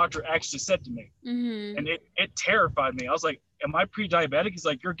something a doctor actually said to me. Mm-hmm. And it terrified me. I was like, am I pre-diabetic? He's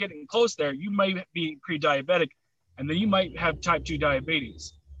like, you're getting close there. You may be pre-diabetic, and then you might have type 2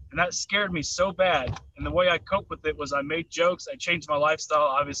 diabetes. And that scared me so bad. And the way I coped with it was I made jokes. I changed my lifestyle,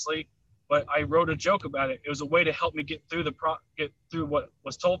 obviously, but I wrote a joke about it. It was a way to help me get through what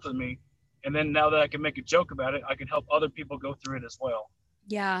was told to me. And then now that I can make a joke about it, I can help other people go through it as well.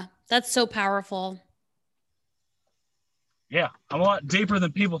 Yeah, that's so powerful. Yeah, I'm a lot deeper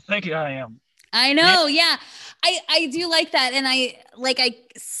than people think I am. I know. Yeah. I do like that. And I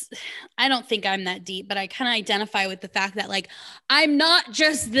don't think I'm that deep, but I kind of identify with the fact that, like, I'm not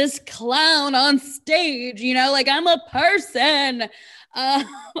just this clown on stage, like, I'm a person.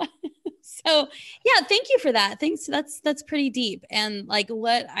 So yeah, thank you for that. Thanks. That's pretty deep. And like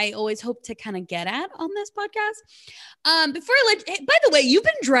what I always hope to kind of get at on this podcast. Before I by the way, you've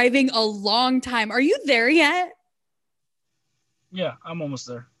been driving a long time. Are you there yet? Yeah, I'm almost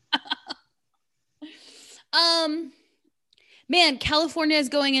there. Man, California is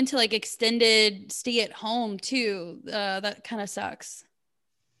going into like extended stay at home too. That kind of sucks.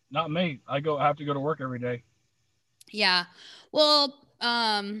 Not me. I have to go to work every day. Yeah. Well,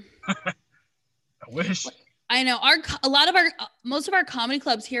 I wish. I know most of our comedy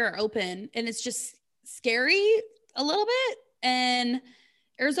clubs here are open, and it's just scary a little bit. And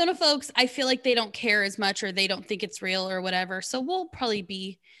Arizona folks, I feel like they don't care as much, or they don't think it's real or whatever. So we'll probably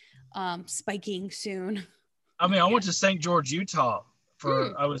be spiking soon. I mean, I went to St. George, Utah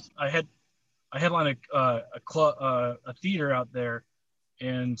for I headlined a theater out there,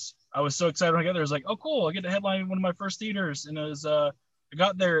 and I was so excited when I got there. I was like, oh cool, I get to headline one of my first theaters. And it was I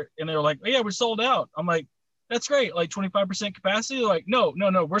got there and they were like, oh yeah, we're sold out. I'm like, that's great, like 25% capacity. They're like, no,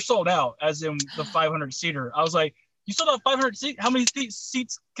 we're sold out, as in the 500 seater. I was like, you sold out 500 seats? How many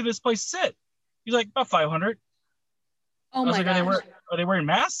seats can this place sit? He's like, about 500. Oh my gosh. Are they wearing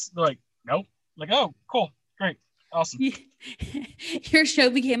masks? They're like, nope. I'm like, oh, cool. Great. Awesome. Your show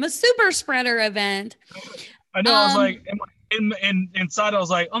became a super spreader event. I know. I was like, inside, I was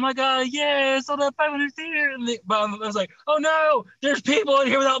like, oh my God, yeah, it's all that 500 seater. But I was like, oh no, there's people in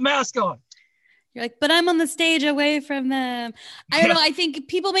here without masks on. You're like, but I'm on the stage away from them. I don't know. I think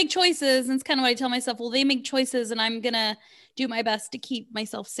people make choices. And it's kind of what I tell myself. Well, they make choices and I'm going to do my best to keep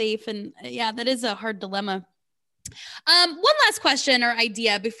myself safe. And yeah, that is a hard dilemma. One last question or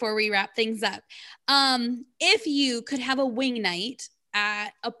idea before we wrap things up. If you could have a wing night at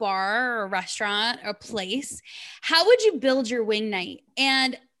a bar or a restaurant or place, how would you build your wing night?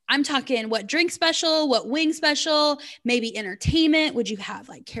 And I'm talking what drink special, what wing special, maybe entertainment. Would you have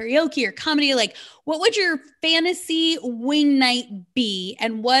like karaoke or comedy? Like, what would your fantasy wing night be?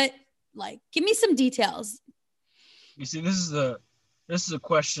 And what, like, give me some details. You see, this is a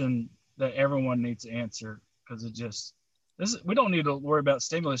question that everyone needs to answer, because we don't need to worry about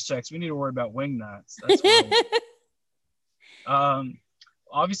stimulus checks. We need to worry about wing nights. That's what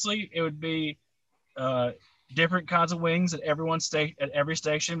obviously it would be different kinds of wings at every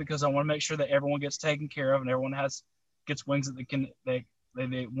station, because I want to make sure that everyone gets taken care of and everyone gets wings that they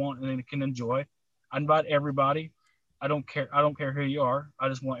want and they can enjoy. I invite everybody. I don't care who you are. I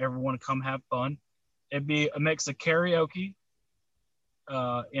just want everyone to come have fun. It'd be a mix of karaoke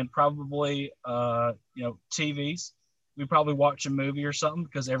and probably TVs. We probably watch a movie or something,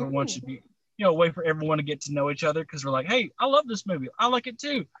 because everyone should be a way for everyone to get to know each other, because we're like, hey, I love this movie, I like it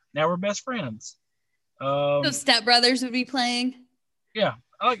too, now we're best friends. So Step Brothers would be playing. I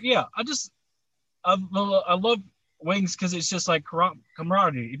love wings because it's just like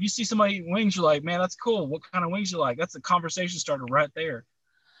camaraderie. If you see somebody eating wings, you're like, man, that's cool. What kind of wings you like? That's a conversation starter right there.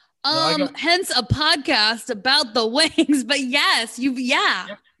 Hence a podcast about the wings. But yes,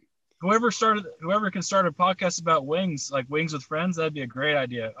 Whoever can start a podcast about wings, like Wings with Friends, that'd be a great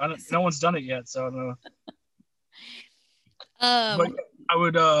idea. No one's done it yet, so I don't know. But I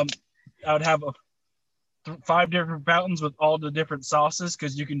would have 5 different fountains with all the different sauces,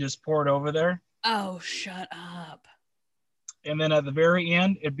 because you can just pour it over there. Oh, shut up. And then at the very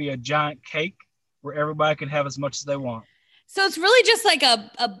end, it'd be a giant cake where everybody can have as much as they want. So it's really just like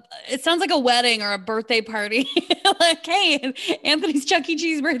it sounds like a wedding or a birthday party. Like, hey, Anthony's Chuck E.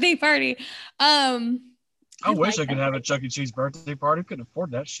 Cheese birthday party. I wish I could have a Chuck E. Cheese birthday party. Couldn't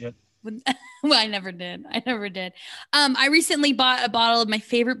afford that shit. Well, I never did. I recently bought a bottle of my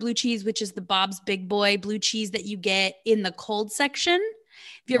favorite blue cheese, which is the Bob's Big Boy blue cheese that you get in the cold section.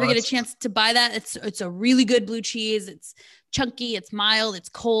 If you ever get a chance to buy that, it's a really good blue cheese. It's chunky, it's mild, it's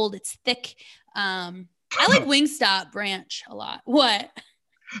cold, it's thick. I like Wingstop Ranch a lot. What?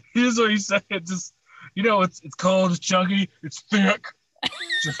 Here's what you said. It's just, it's cold, it's chunky, it's thick.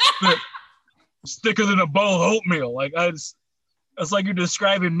 Just thick. It's thicker than a bowl of oatmeal. Like, it's like you're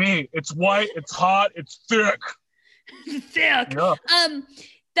describing me. It's white, it's hot, it's thick. Thick. Yeah.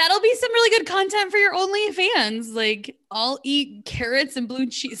 That'll be some really good content for your OnlyFans. Like, I'll eat carrots and blue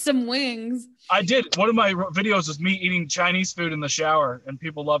cheese, some wings. I did. One of my videos was me eating Chinese food in the shower, and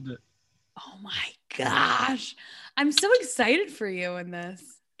people loved it. Oh my gosh. I'm so excited for you in this.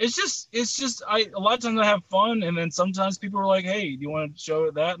 It's just a lot of times I have fun, and then sometimes people are like, hey, do you want to show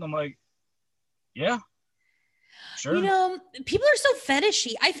that? And I'm like, yeah. Sure. People are so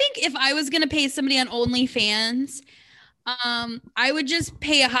fetishy. I think if I was going to pay somebody on OnlyFans, I would just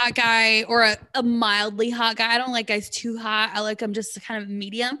pay a hot guy or a mildly hot guy. I don't like guys too hot. I like them just kind of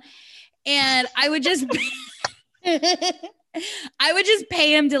medium. And I would just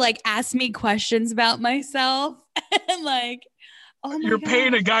pay him to like ask me questions about myself. And like, oh my You're God.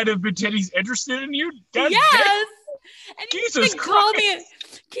 paying a guy to pretend he's interested in you? God yes. damn. And Jesus Christ. call me.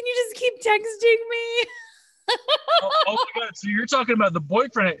 Can you just keep texting me? Oh my God. So you're talking about the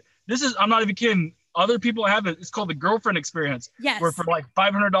boyfriend. I'm not even kidding. Other people have it. It's called the girlfriend experience. Yes. Where for like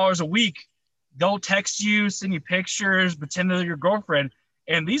 $500 a week, they'll text you, send you pictures, pretend they're your girlfriend.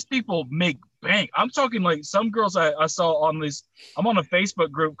 And these people make bank. I'm talking like some girls I saw on these. I'm on a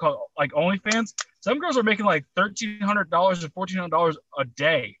Facebook group called like OnlyFans. Some girls are making like $1,300 or $1,400 a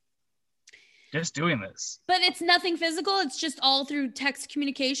day just doing this. But it's nothing physical. It's just all through text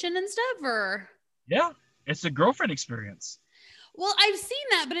communication and stuff, or? Yeah, it's a girlfriend experience. Well, I've seen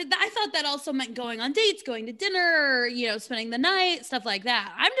that, but I thought that also meant going on dates, going to dinner, spending the night, stuff like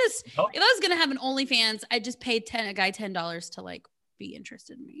that. If I was going to have an OnlyFans, I'd just pay a guy $10 to like be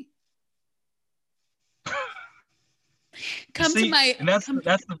interested in me. That's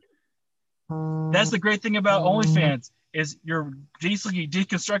the great thing about OnlyFans is you're basically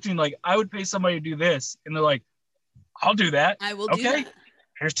deconstructing. Like, I would pay somebody to do this, and they're like, I'll do that. I will do that.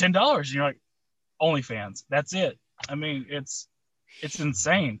 Here's $10. And you're like, OnlyFans. That's it. I mean, it's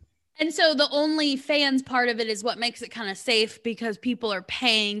insane. And so the OnlyFans part of it is what makes it kind of safe, because people are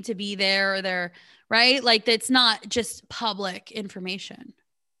paying to be there, or they're right. Like, it's not just public information.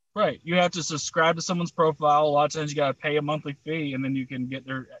 Right. You have to subscribe to someone's profile. A lot of times you got to pay a monthly fee, and then you can get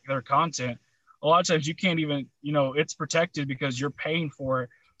their content. A lot of times you can't even, it's protected because you're paying for it.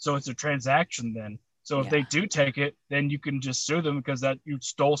 So it's a transaction then. So if they do take it, then you can just sue them because that you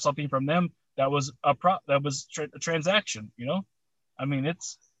stole something from them that was a transaction. You know, I mean,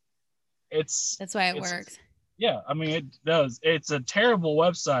 it's that's why it works. Yeah, I mean, it does. It's a terrible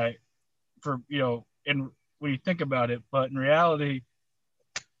website for, you know, and when you think about it, but in reality,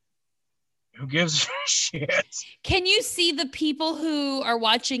 who gives a shit? Can you see the people who are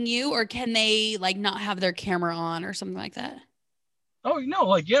watching you, or can they like not have their camera on or something like that? Oh, no,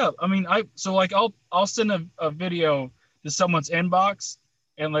 like, yeah. I mean, I'll send a video to someone's inbox,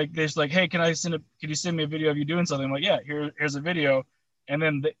 and like there's like, hey, can you send me a video of you doing something? I'm like, yeah, here's a video. And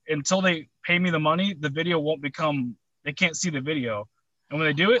then until they pay me the money, the video won't become, they can't see the video. And when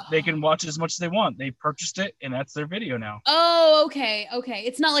they do it, they can watch as much as they want. They purchased it, and that's their video now. Oh, okay. Okay.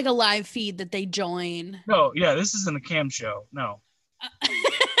 It's not like a live feed that they join. No, yeah, this isn't a cam show. No.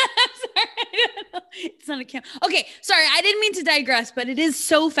 It's not a cam. Okay, sorry, I didn't mean to digress, but it is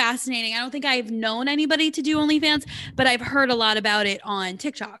so fascinating. I don't think I've known anybody to do OnlyFans, but I've heard a lot about it on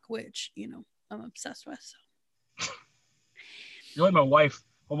TikTok, which, you know, I'm obsessed with. So. You're like my wife.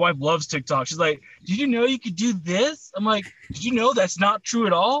 My wife loves TikTok. She's like, did you know you could do this? I'm like, did you know that's not true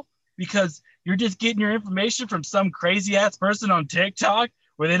at all? Because you're just getting your information from some crazy ass person on TikTok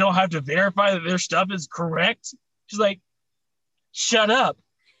where they don't have to verify that their stuff is correct. She's like, shut up.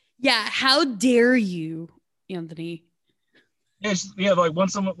 Yeah, how dare you, Anthony? Yeah, like when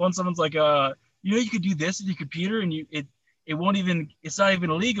someone's like, you know, you could do this with your computer and it won't even, it's not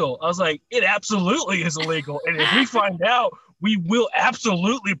even illegal. I was like, it absolutely is illegal. And if we find out, we will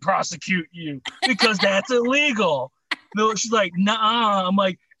absolutely prosecute you because that's illegal. No, she's like, nah. I'm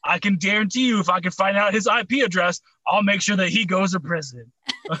like, I can guarantee you if I can find out his IP address, I'll make sure that he goes to prison.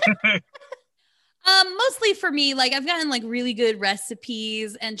 Mostly for me, like I've gotten like really good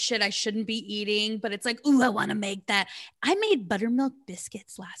recipes and shit I shouldn't be eating, but it's like, ooh, I want to make that. I made buttermilk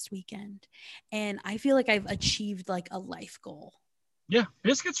biscuits last weekend, and I feel like I've achieved like a life goal. Yeah,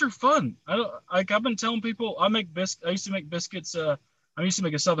 biscuits are fun. I've been telling people I used to make biscuits. I used to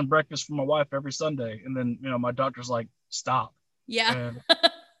make a Southern breakfast for my wife every Sunday, and then, you know, my doctor's like, stop. Yeah. And,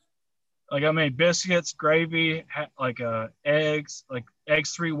 like I made biscuits, gravy, eggs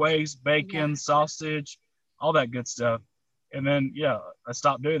 3 ways, bacon, sausage, all that good stuff. And then, yeah, I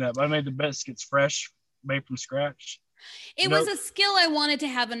stopped doing that. But I made the biscuits fresh, made from scratch. It was a skill I wanted to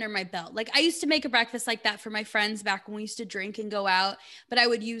have under my belt. Like I used to make a breakfast like that for my friends back when we used to drink and go out, but I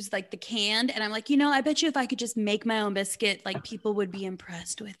would use like the canned. And I'm like, you know, I bet you if I could just make my own biscuit, like people would be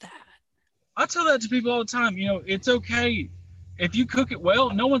impressed with that. I tell that to people all the time. You know, it's okay. If you cook it well,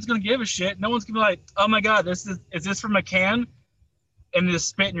 no one's going to give a shit. No one's going to be like, oh my God, is this from a can? And just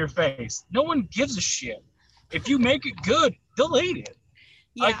spit in your face. No one gives a shit. If you make it good, they'll eat it.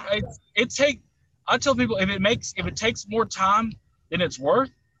 Yeah. I tell people if it takes more time than it's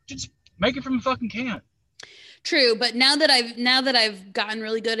worth, just make it from a fucking can. True, but now that I've gotten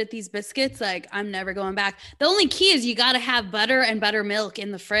really good at these biscuits, like I'm never going back. The only key is you got to have butter and buttermilk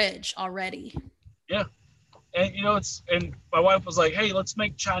in the fridge already. Yeah. And you know, and my wife was like, hey, let's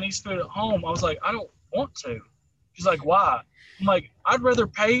make Chinese food at home. I was like, I don't want to. She's like, why? I'm like, I'd rather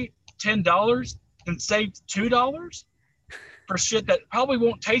pay $10 than save $2 for shit that probably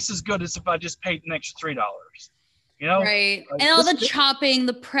won't taste as good as if I just paid an extra $3. You know? Right. Like, and all the chopping,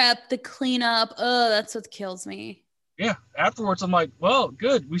 the prep, the cleanup. Oh, that's what kills me. Yeah. Afterwards, I'm like, well,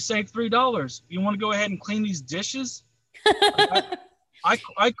 good. We saved $3. You want to go ahead and clean these dishes? I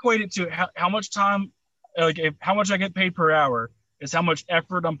equate it to how much time, how much I get paid per hour is how much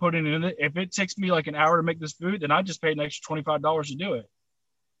effort I'm putting in it. If it takes me like an hour to make this food, then I just paid an extra $25 to do it.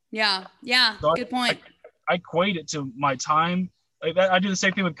 Yeah. Yeah. So good point. I equate it to my time. Like that, I do the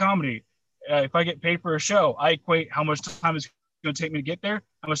same thing with comedy. If I get paid for a show, I equate how much time it's going to take me to get there,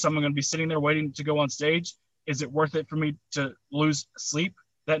 how much time I'm going to be sitting there waiting to go on stage. Is it worth it for me to lose sleep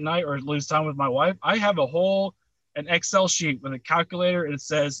that night or lose time with my wife? I have an Excel sheet with a calculator, and it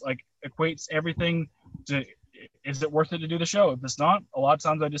says like equates everything to, is it worth it to do the show? If it's not, a lot of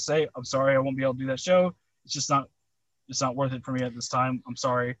times I just say, I'm sorry, I won't be able to do that show. It's not worth it for me at this time. I'm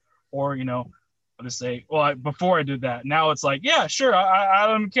sorry. Or, you know, I'll just say, well, before I did that, now it's like, yeah, sure. I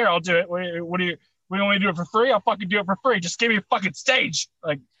don't even care. I'll do it. We don't want me to do it for free. I'll fucking do it for free. Just give me a fucking stage.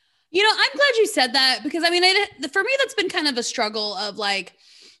 Like, you know, I'm glad you said that because I mean, for me, that's been kind of a struggle of like,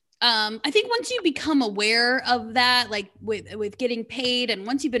 I think once you become aware of that, like with getting paid, and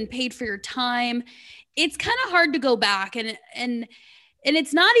once you've been paid for your time, it's kind of hard to go back. And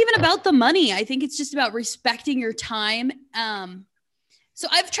it's not even about the money. I think it's just about respecting your time. So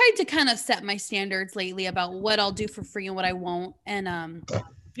I've tried to kind of set my standards lately about what I'll do for free and what I won't. And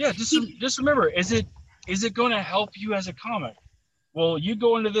yeah, just remember, is it going to help you as a comic? Well, you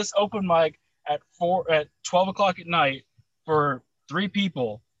go into this open mic at 12 o'clock at night for 3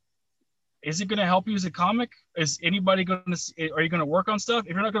 people, is it going to help you as a comic? Is anybody going to? Are you going to work on stuff?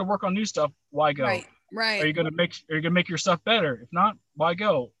 If you're not going to work on new stuff, why go? Right. Are you going to make your stuff better? If not, why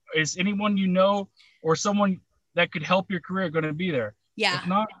go? Is anyone you know or someone that could help your career going to be there? Yeah. If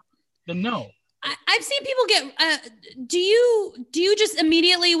not, then no. I've seen people get. Do you just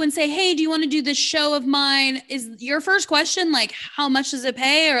immediately when say, hey, do you want to do this show of mine? Is your first question like, how much does it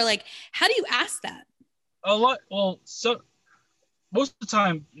pay, or like, how do you ask that? A lot. Well, so most of the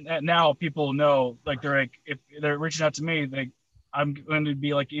time now people know, like, they're like, if they're reaching out to me, I'm going to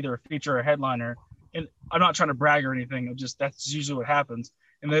be like either a feature or a headliner, and I'm not trying to brag or anything. That's usually what happens,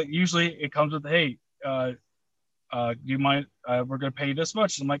 and usually it comes with, hey, do you mind? We're going to pay you this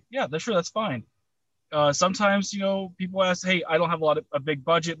much. I'm like, yeah, sure, that's fine. Sometimes, people ask, hey, I don't have a big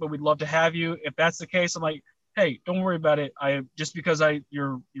budget, but we'd love to have you. If that's the case, I'm like, hey, don't worry about it. Just because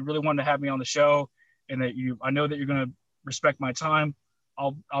you really wanted to have me on the show, and that I know that you're going to respect my time,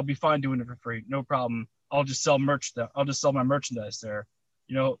 I'll be fine doing it for free, no problem. I'll just sell merch. I'll just sell my merchandise there.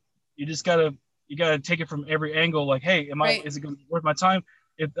 You just gotta take it from every angle. Like, hey, is it going to be worth my time?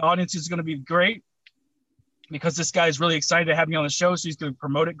 If the audience is going to be great, because this guy is really excited to have me on the show, so he's going to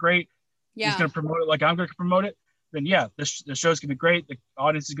promote it great. Yeah. He's going to promote it like I'm going to promote it. Then yeah, the show's going to be great. The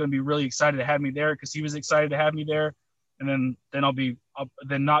audience is going to be really excited to have me there because he was excited to have me there. And then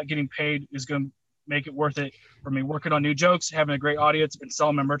then not getting paid is going to make it worth it for me working on new jokes, having a great audience, and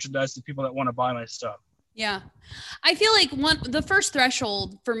selling my merchandise to people that want to buy my stuff. Yeah. I feel like the first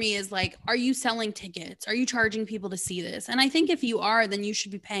threshold for me is like, are you selling tickets? Are you charging people to see this? And I think if you are, then you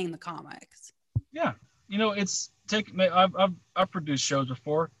should be paying the comics. Yeah. I've produced shows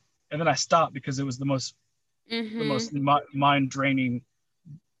before, and then I stopped because it was the most mind draining,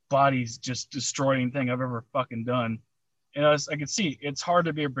 bodies just destroying thing I've ever fucking done. And I could see it's hard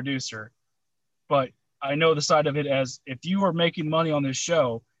to be a producer, but I know the side of it as, if you are making money on this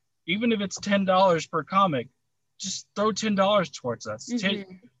show, even if it's $10 per comic, just throw $10 towards us.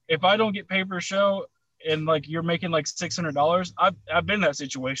 If I don't get paid per show and like you're making like $600, I've been in that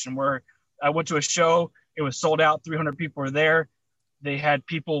situation where I went to a show, it was sold out, 300 people were there. They had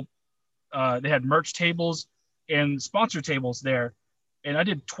people, they had merch tables and sponsor tables there. And I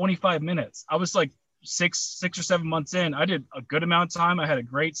did 25 minutes. I was like six or 7 months in. I did a good amount of time. I had a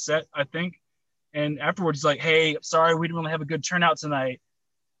great set, I think. And afterwards, like, hey, sorry, we didn't really have a good turnout tonight.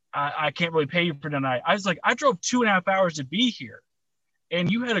 I can't really pay you for tonight. I was like, I drove 2.5 hours to be here, and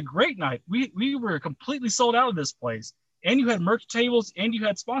you had a great night. We were completely sold out of this place, and you had merch tables and you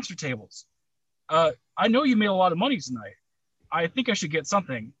had sponsor tables. I know you made a lot of money tonight. I think I should get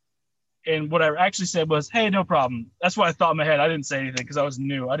something. And what I actually said was, hey, no problem. That's what I thought in my head. I didn't say anything because I was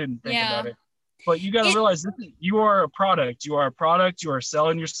new. I didn't think about it. But you got to realize you are a product. You are a product. You are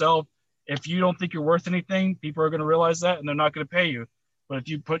selling yourself. If you don't think you're worth anything, people are going to realize that, and they're not going to pay you. But if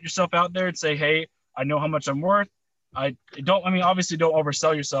you put yourself out there and say, hey, I know how much I'm worth. Obviously don't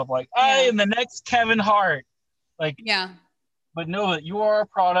oversell yourself. Like, I am the next Kevin Hart. Like, yeah. But know that you are a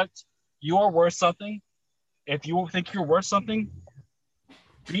product. You are worth something. If you think you're worth something,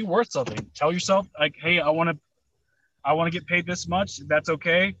 be worth something. Tell yourself, like, hey, I want to get paid this much. That's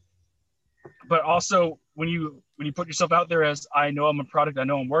okay. But also, when you put yourself out there as, I know I'm a product, I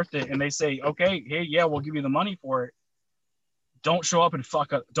know I'm worth it, and they say, okay, hey, yeah, we'll give you the money for it. Don't show up and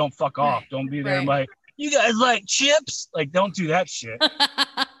don't fuck off. Don't be there like, you guys like chips? Like, don't do that shit.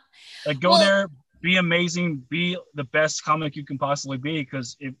 Like, go there, be amazing, be the best comic you can possibly be,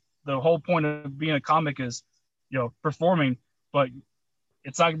 because if the whole point of being a comic is, performing, but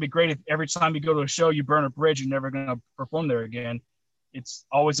it's not gonna be great if every time you go to a show you burn a bridge, you're never gonna perform there again. It's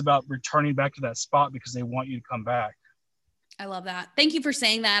always about returning back to that spot because they want you to come back. I love that. Thank you for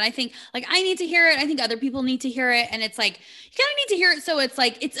saying that. I think like I need to hear it. I think other people need to hear it. And it's like, you kind of need to hear it. So it's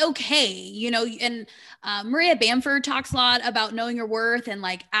like, it's okay. And Maria Bamford talks a lot about knowing your worth, and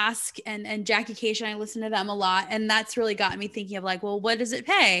like Ask and Jackie Cation. I listen to them a lot. And that's really gotten me thinking of like, well, what does it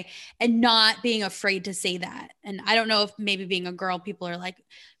pay? And not being afraid to say that. And I don't know if maybe being a girl, people are like,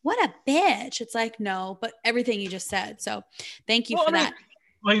 what a bitch. It's like, no, but everything you just said. So thank you for that.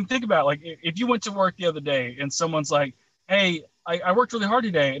 Think about it. Like, if you went to work the other day and someone's like, hey, I worked really hard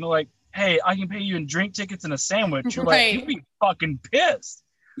today. And they're like, hey, I can pay you in drink tickets and a sandwich. You're like, you'd be fucking pissed.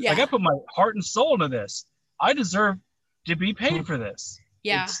 Yeah. Like, I put my heart and soul into this. I deserve to be paid for this.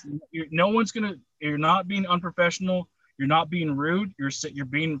 Yeah. You're not being unprofessional. You're not being rude. You're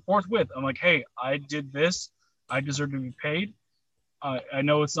being forthwith. I'm like, hey, I did this. I deserve to be paid. I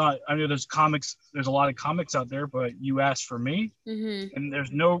know there's a lot of comics out there, but you asked for me. Mm-hmm. And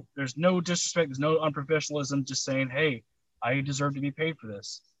there's no disrespect. There's no unprofessionalism, just saying, hey, I deserve to be paid for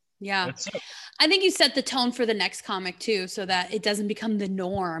this. Yeah. That's it. I think you set the tone for the next comic too, so that it doesn't become the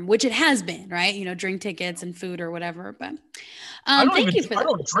norm, which it has been, right? You know, drink tickets and food or whatever. But thank you for that. I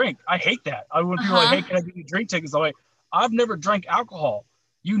don't drink. I hate that. When people are like, hey, can I get you drink tickets? I'm like, I've never drank alcohol.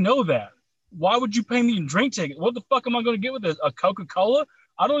 You know that. Why would you pay me in drink ticket? What the fuck am I going to get with this? A Coca-Cola?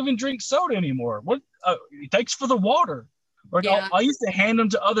 I don't even drink soda anymore. What? Thanks for the water. Or I used to hand them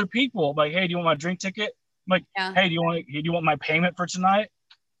to other people. Like, hey, do you want my drink ticket? I'm like, hey, do you want my payment for tonight?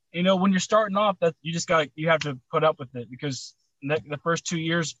 You know, when you're starting off, that you have to put up with it, because the first 2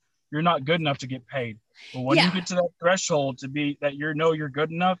 years you're not good enough to get paid. But when you get to that threshold to be that you're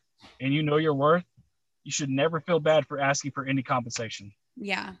good enough and you know your worth, you should never feel bad for asking for any compensation.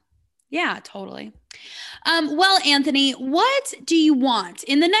 Yeah. Yeah, totally. Well, Anthony, what do you want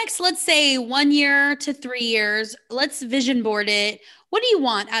in the next, let's say 1 year to 3 years? Let's vision board it. What do you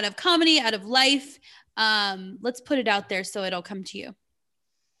want out of comedy, out of life? Let's put it out there so it'll come to you.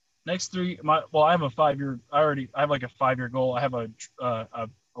 Next I have a 5-year. I have like a 5-year goal. I have a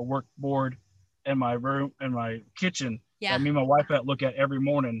work board in my room, in my kitchen. Yeah. That me and my wife look at every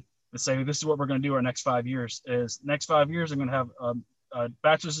morning and say, this is what we're going to do our next 5 years. Next 5 years, I'm going to have a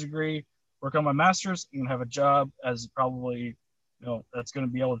bachelor's degree, work on my master's. I'm going to have a job as probably, that's going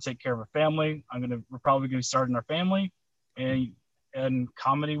to be able to take care of a family. We're probably going to be starting our family, and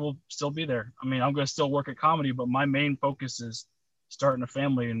comedy will still be there. I mean, I'm going to still work at comedy, but my main focus is starting a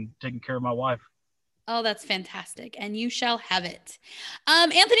family and taking care of my wife. Oh, that's fantastic. And you shall have it.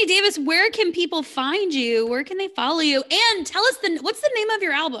 Anthony Davis, where can people find you? Where can they follow you? And tell us what's the name of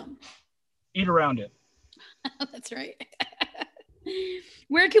your album? Eat Around It. That's right.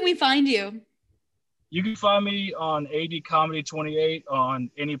 Where can we find you? You can find me on AD Comedy 28 on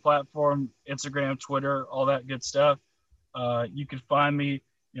any platform, Instagram, Twitter, all that good stuff. You can find me,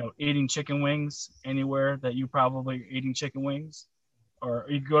 eating chicken wings anywhere that you probably eating chicken wings. Or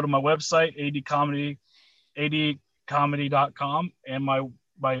you can go to my website, adcomedy.com, and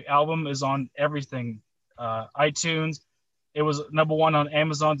my album is on everything. iTunes. It was #1 on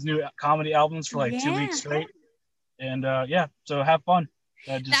Amazon's new comedy albums for 2 weeks straight. And so have fun.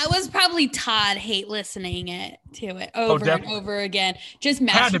 That was probably Todd hate listening to it over and over again, just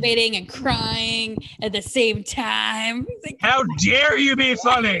masturbating and crying at the same time. Like, how dare you be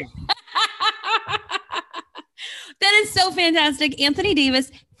funny? That is so fantastic. Anthony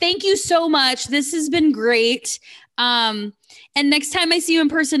Davis, thank you so much. This has been great. And next time I see you in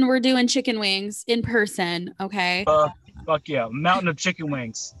person, we're doing chicken wings in person. Okay. Fuck yeah. Mountain of chicken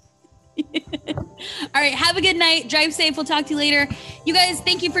wings. All right. Have a good night. Drive safe. We'll talk to you later. You guys,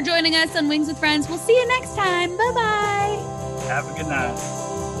 thank you for joining us on Wings with Friends. We'll see you next time. Bye-bye. Have a good night.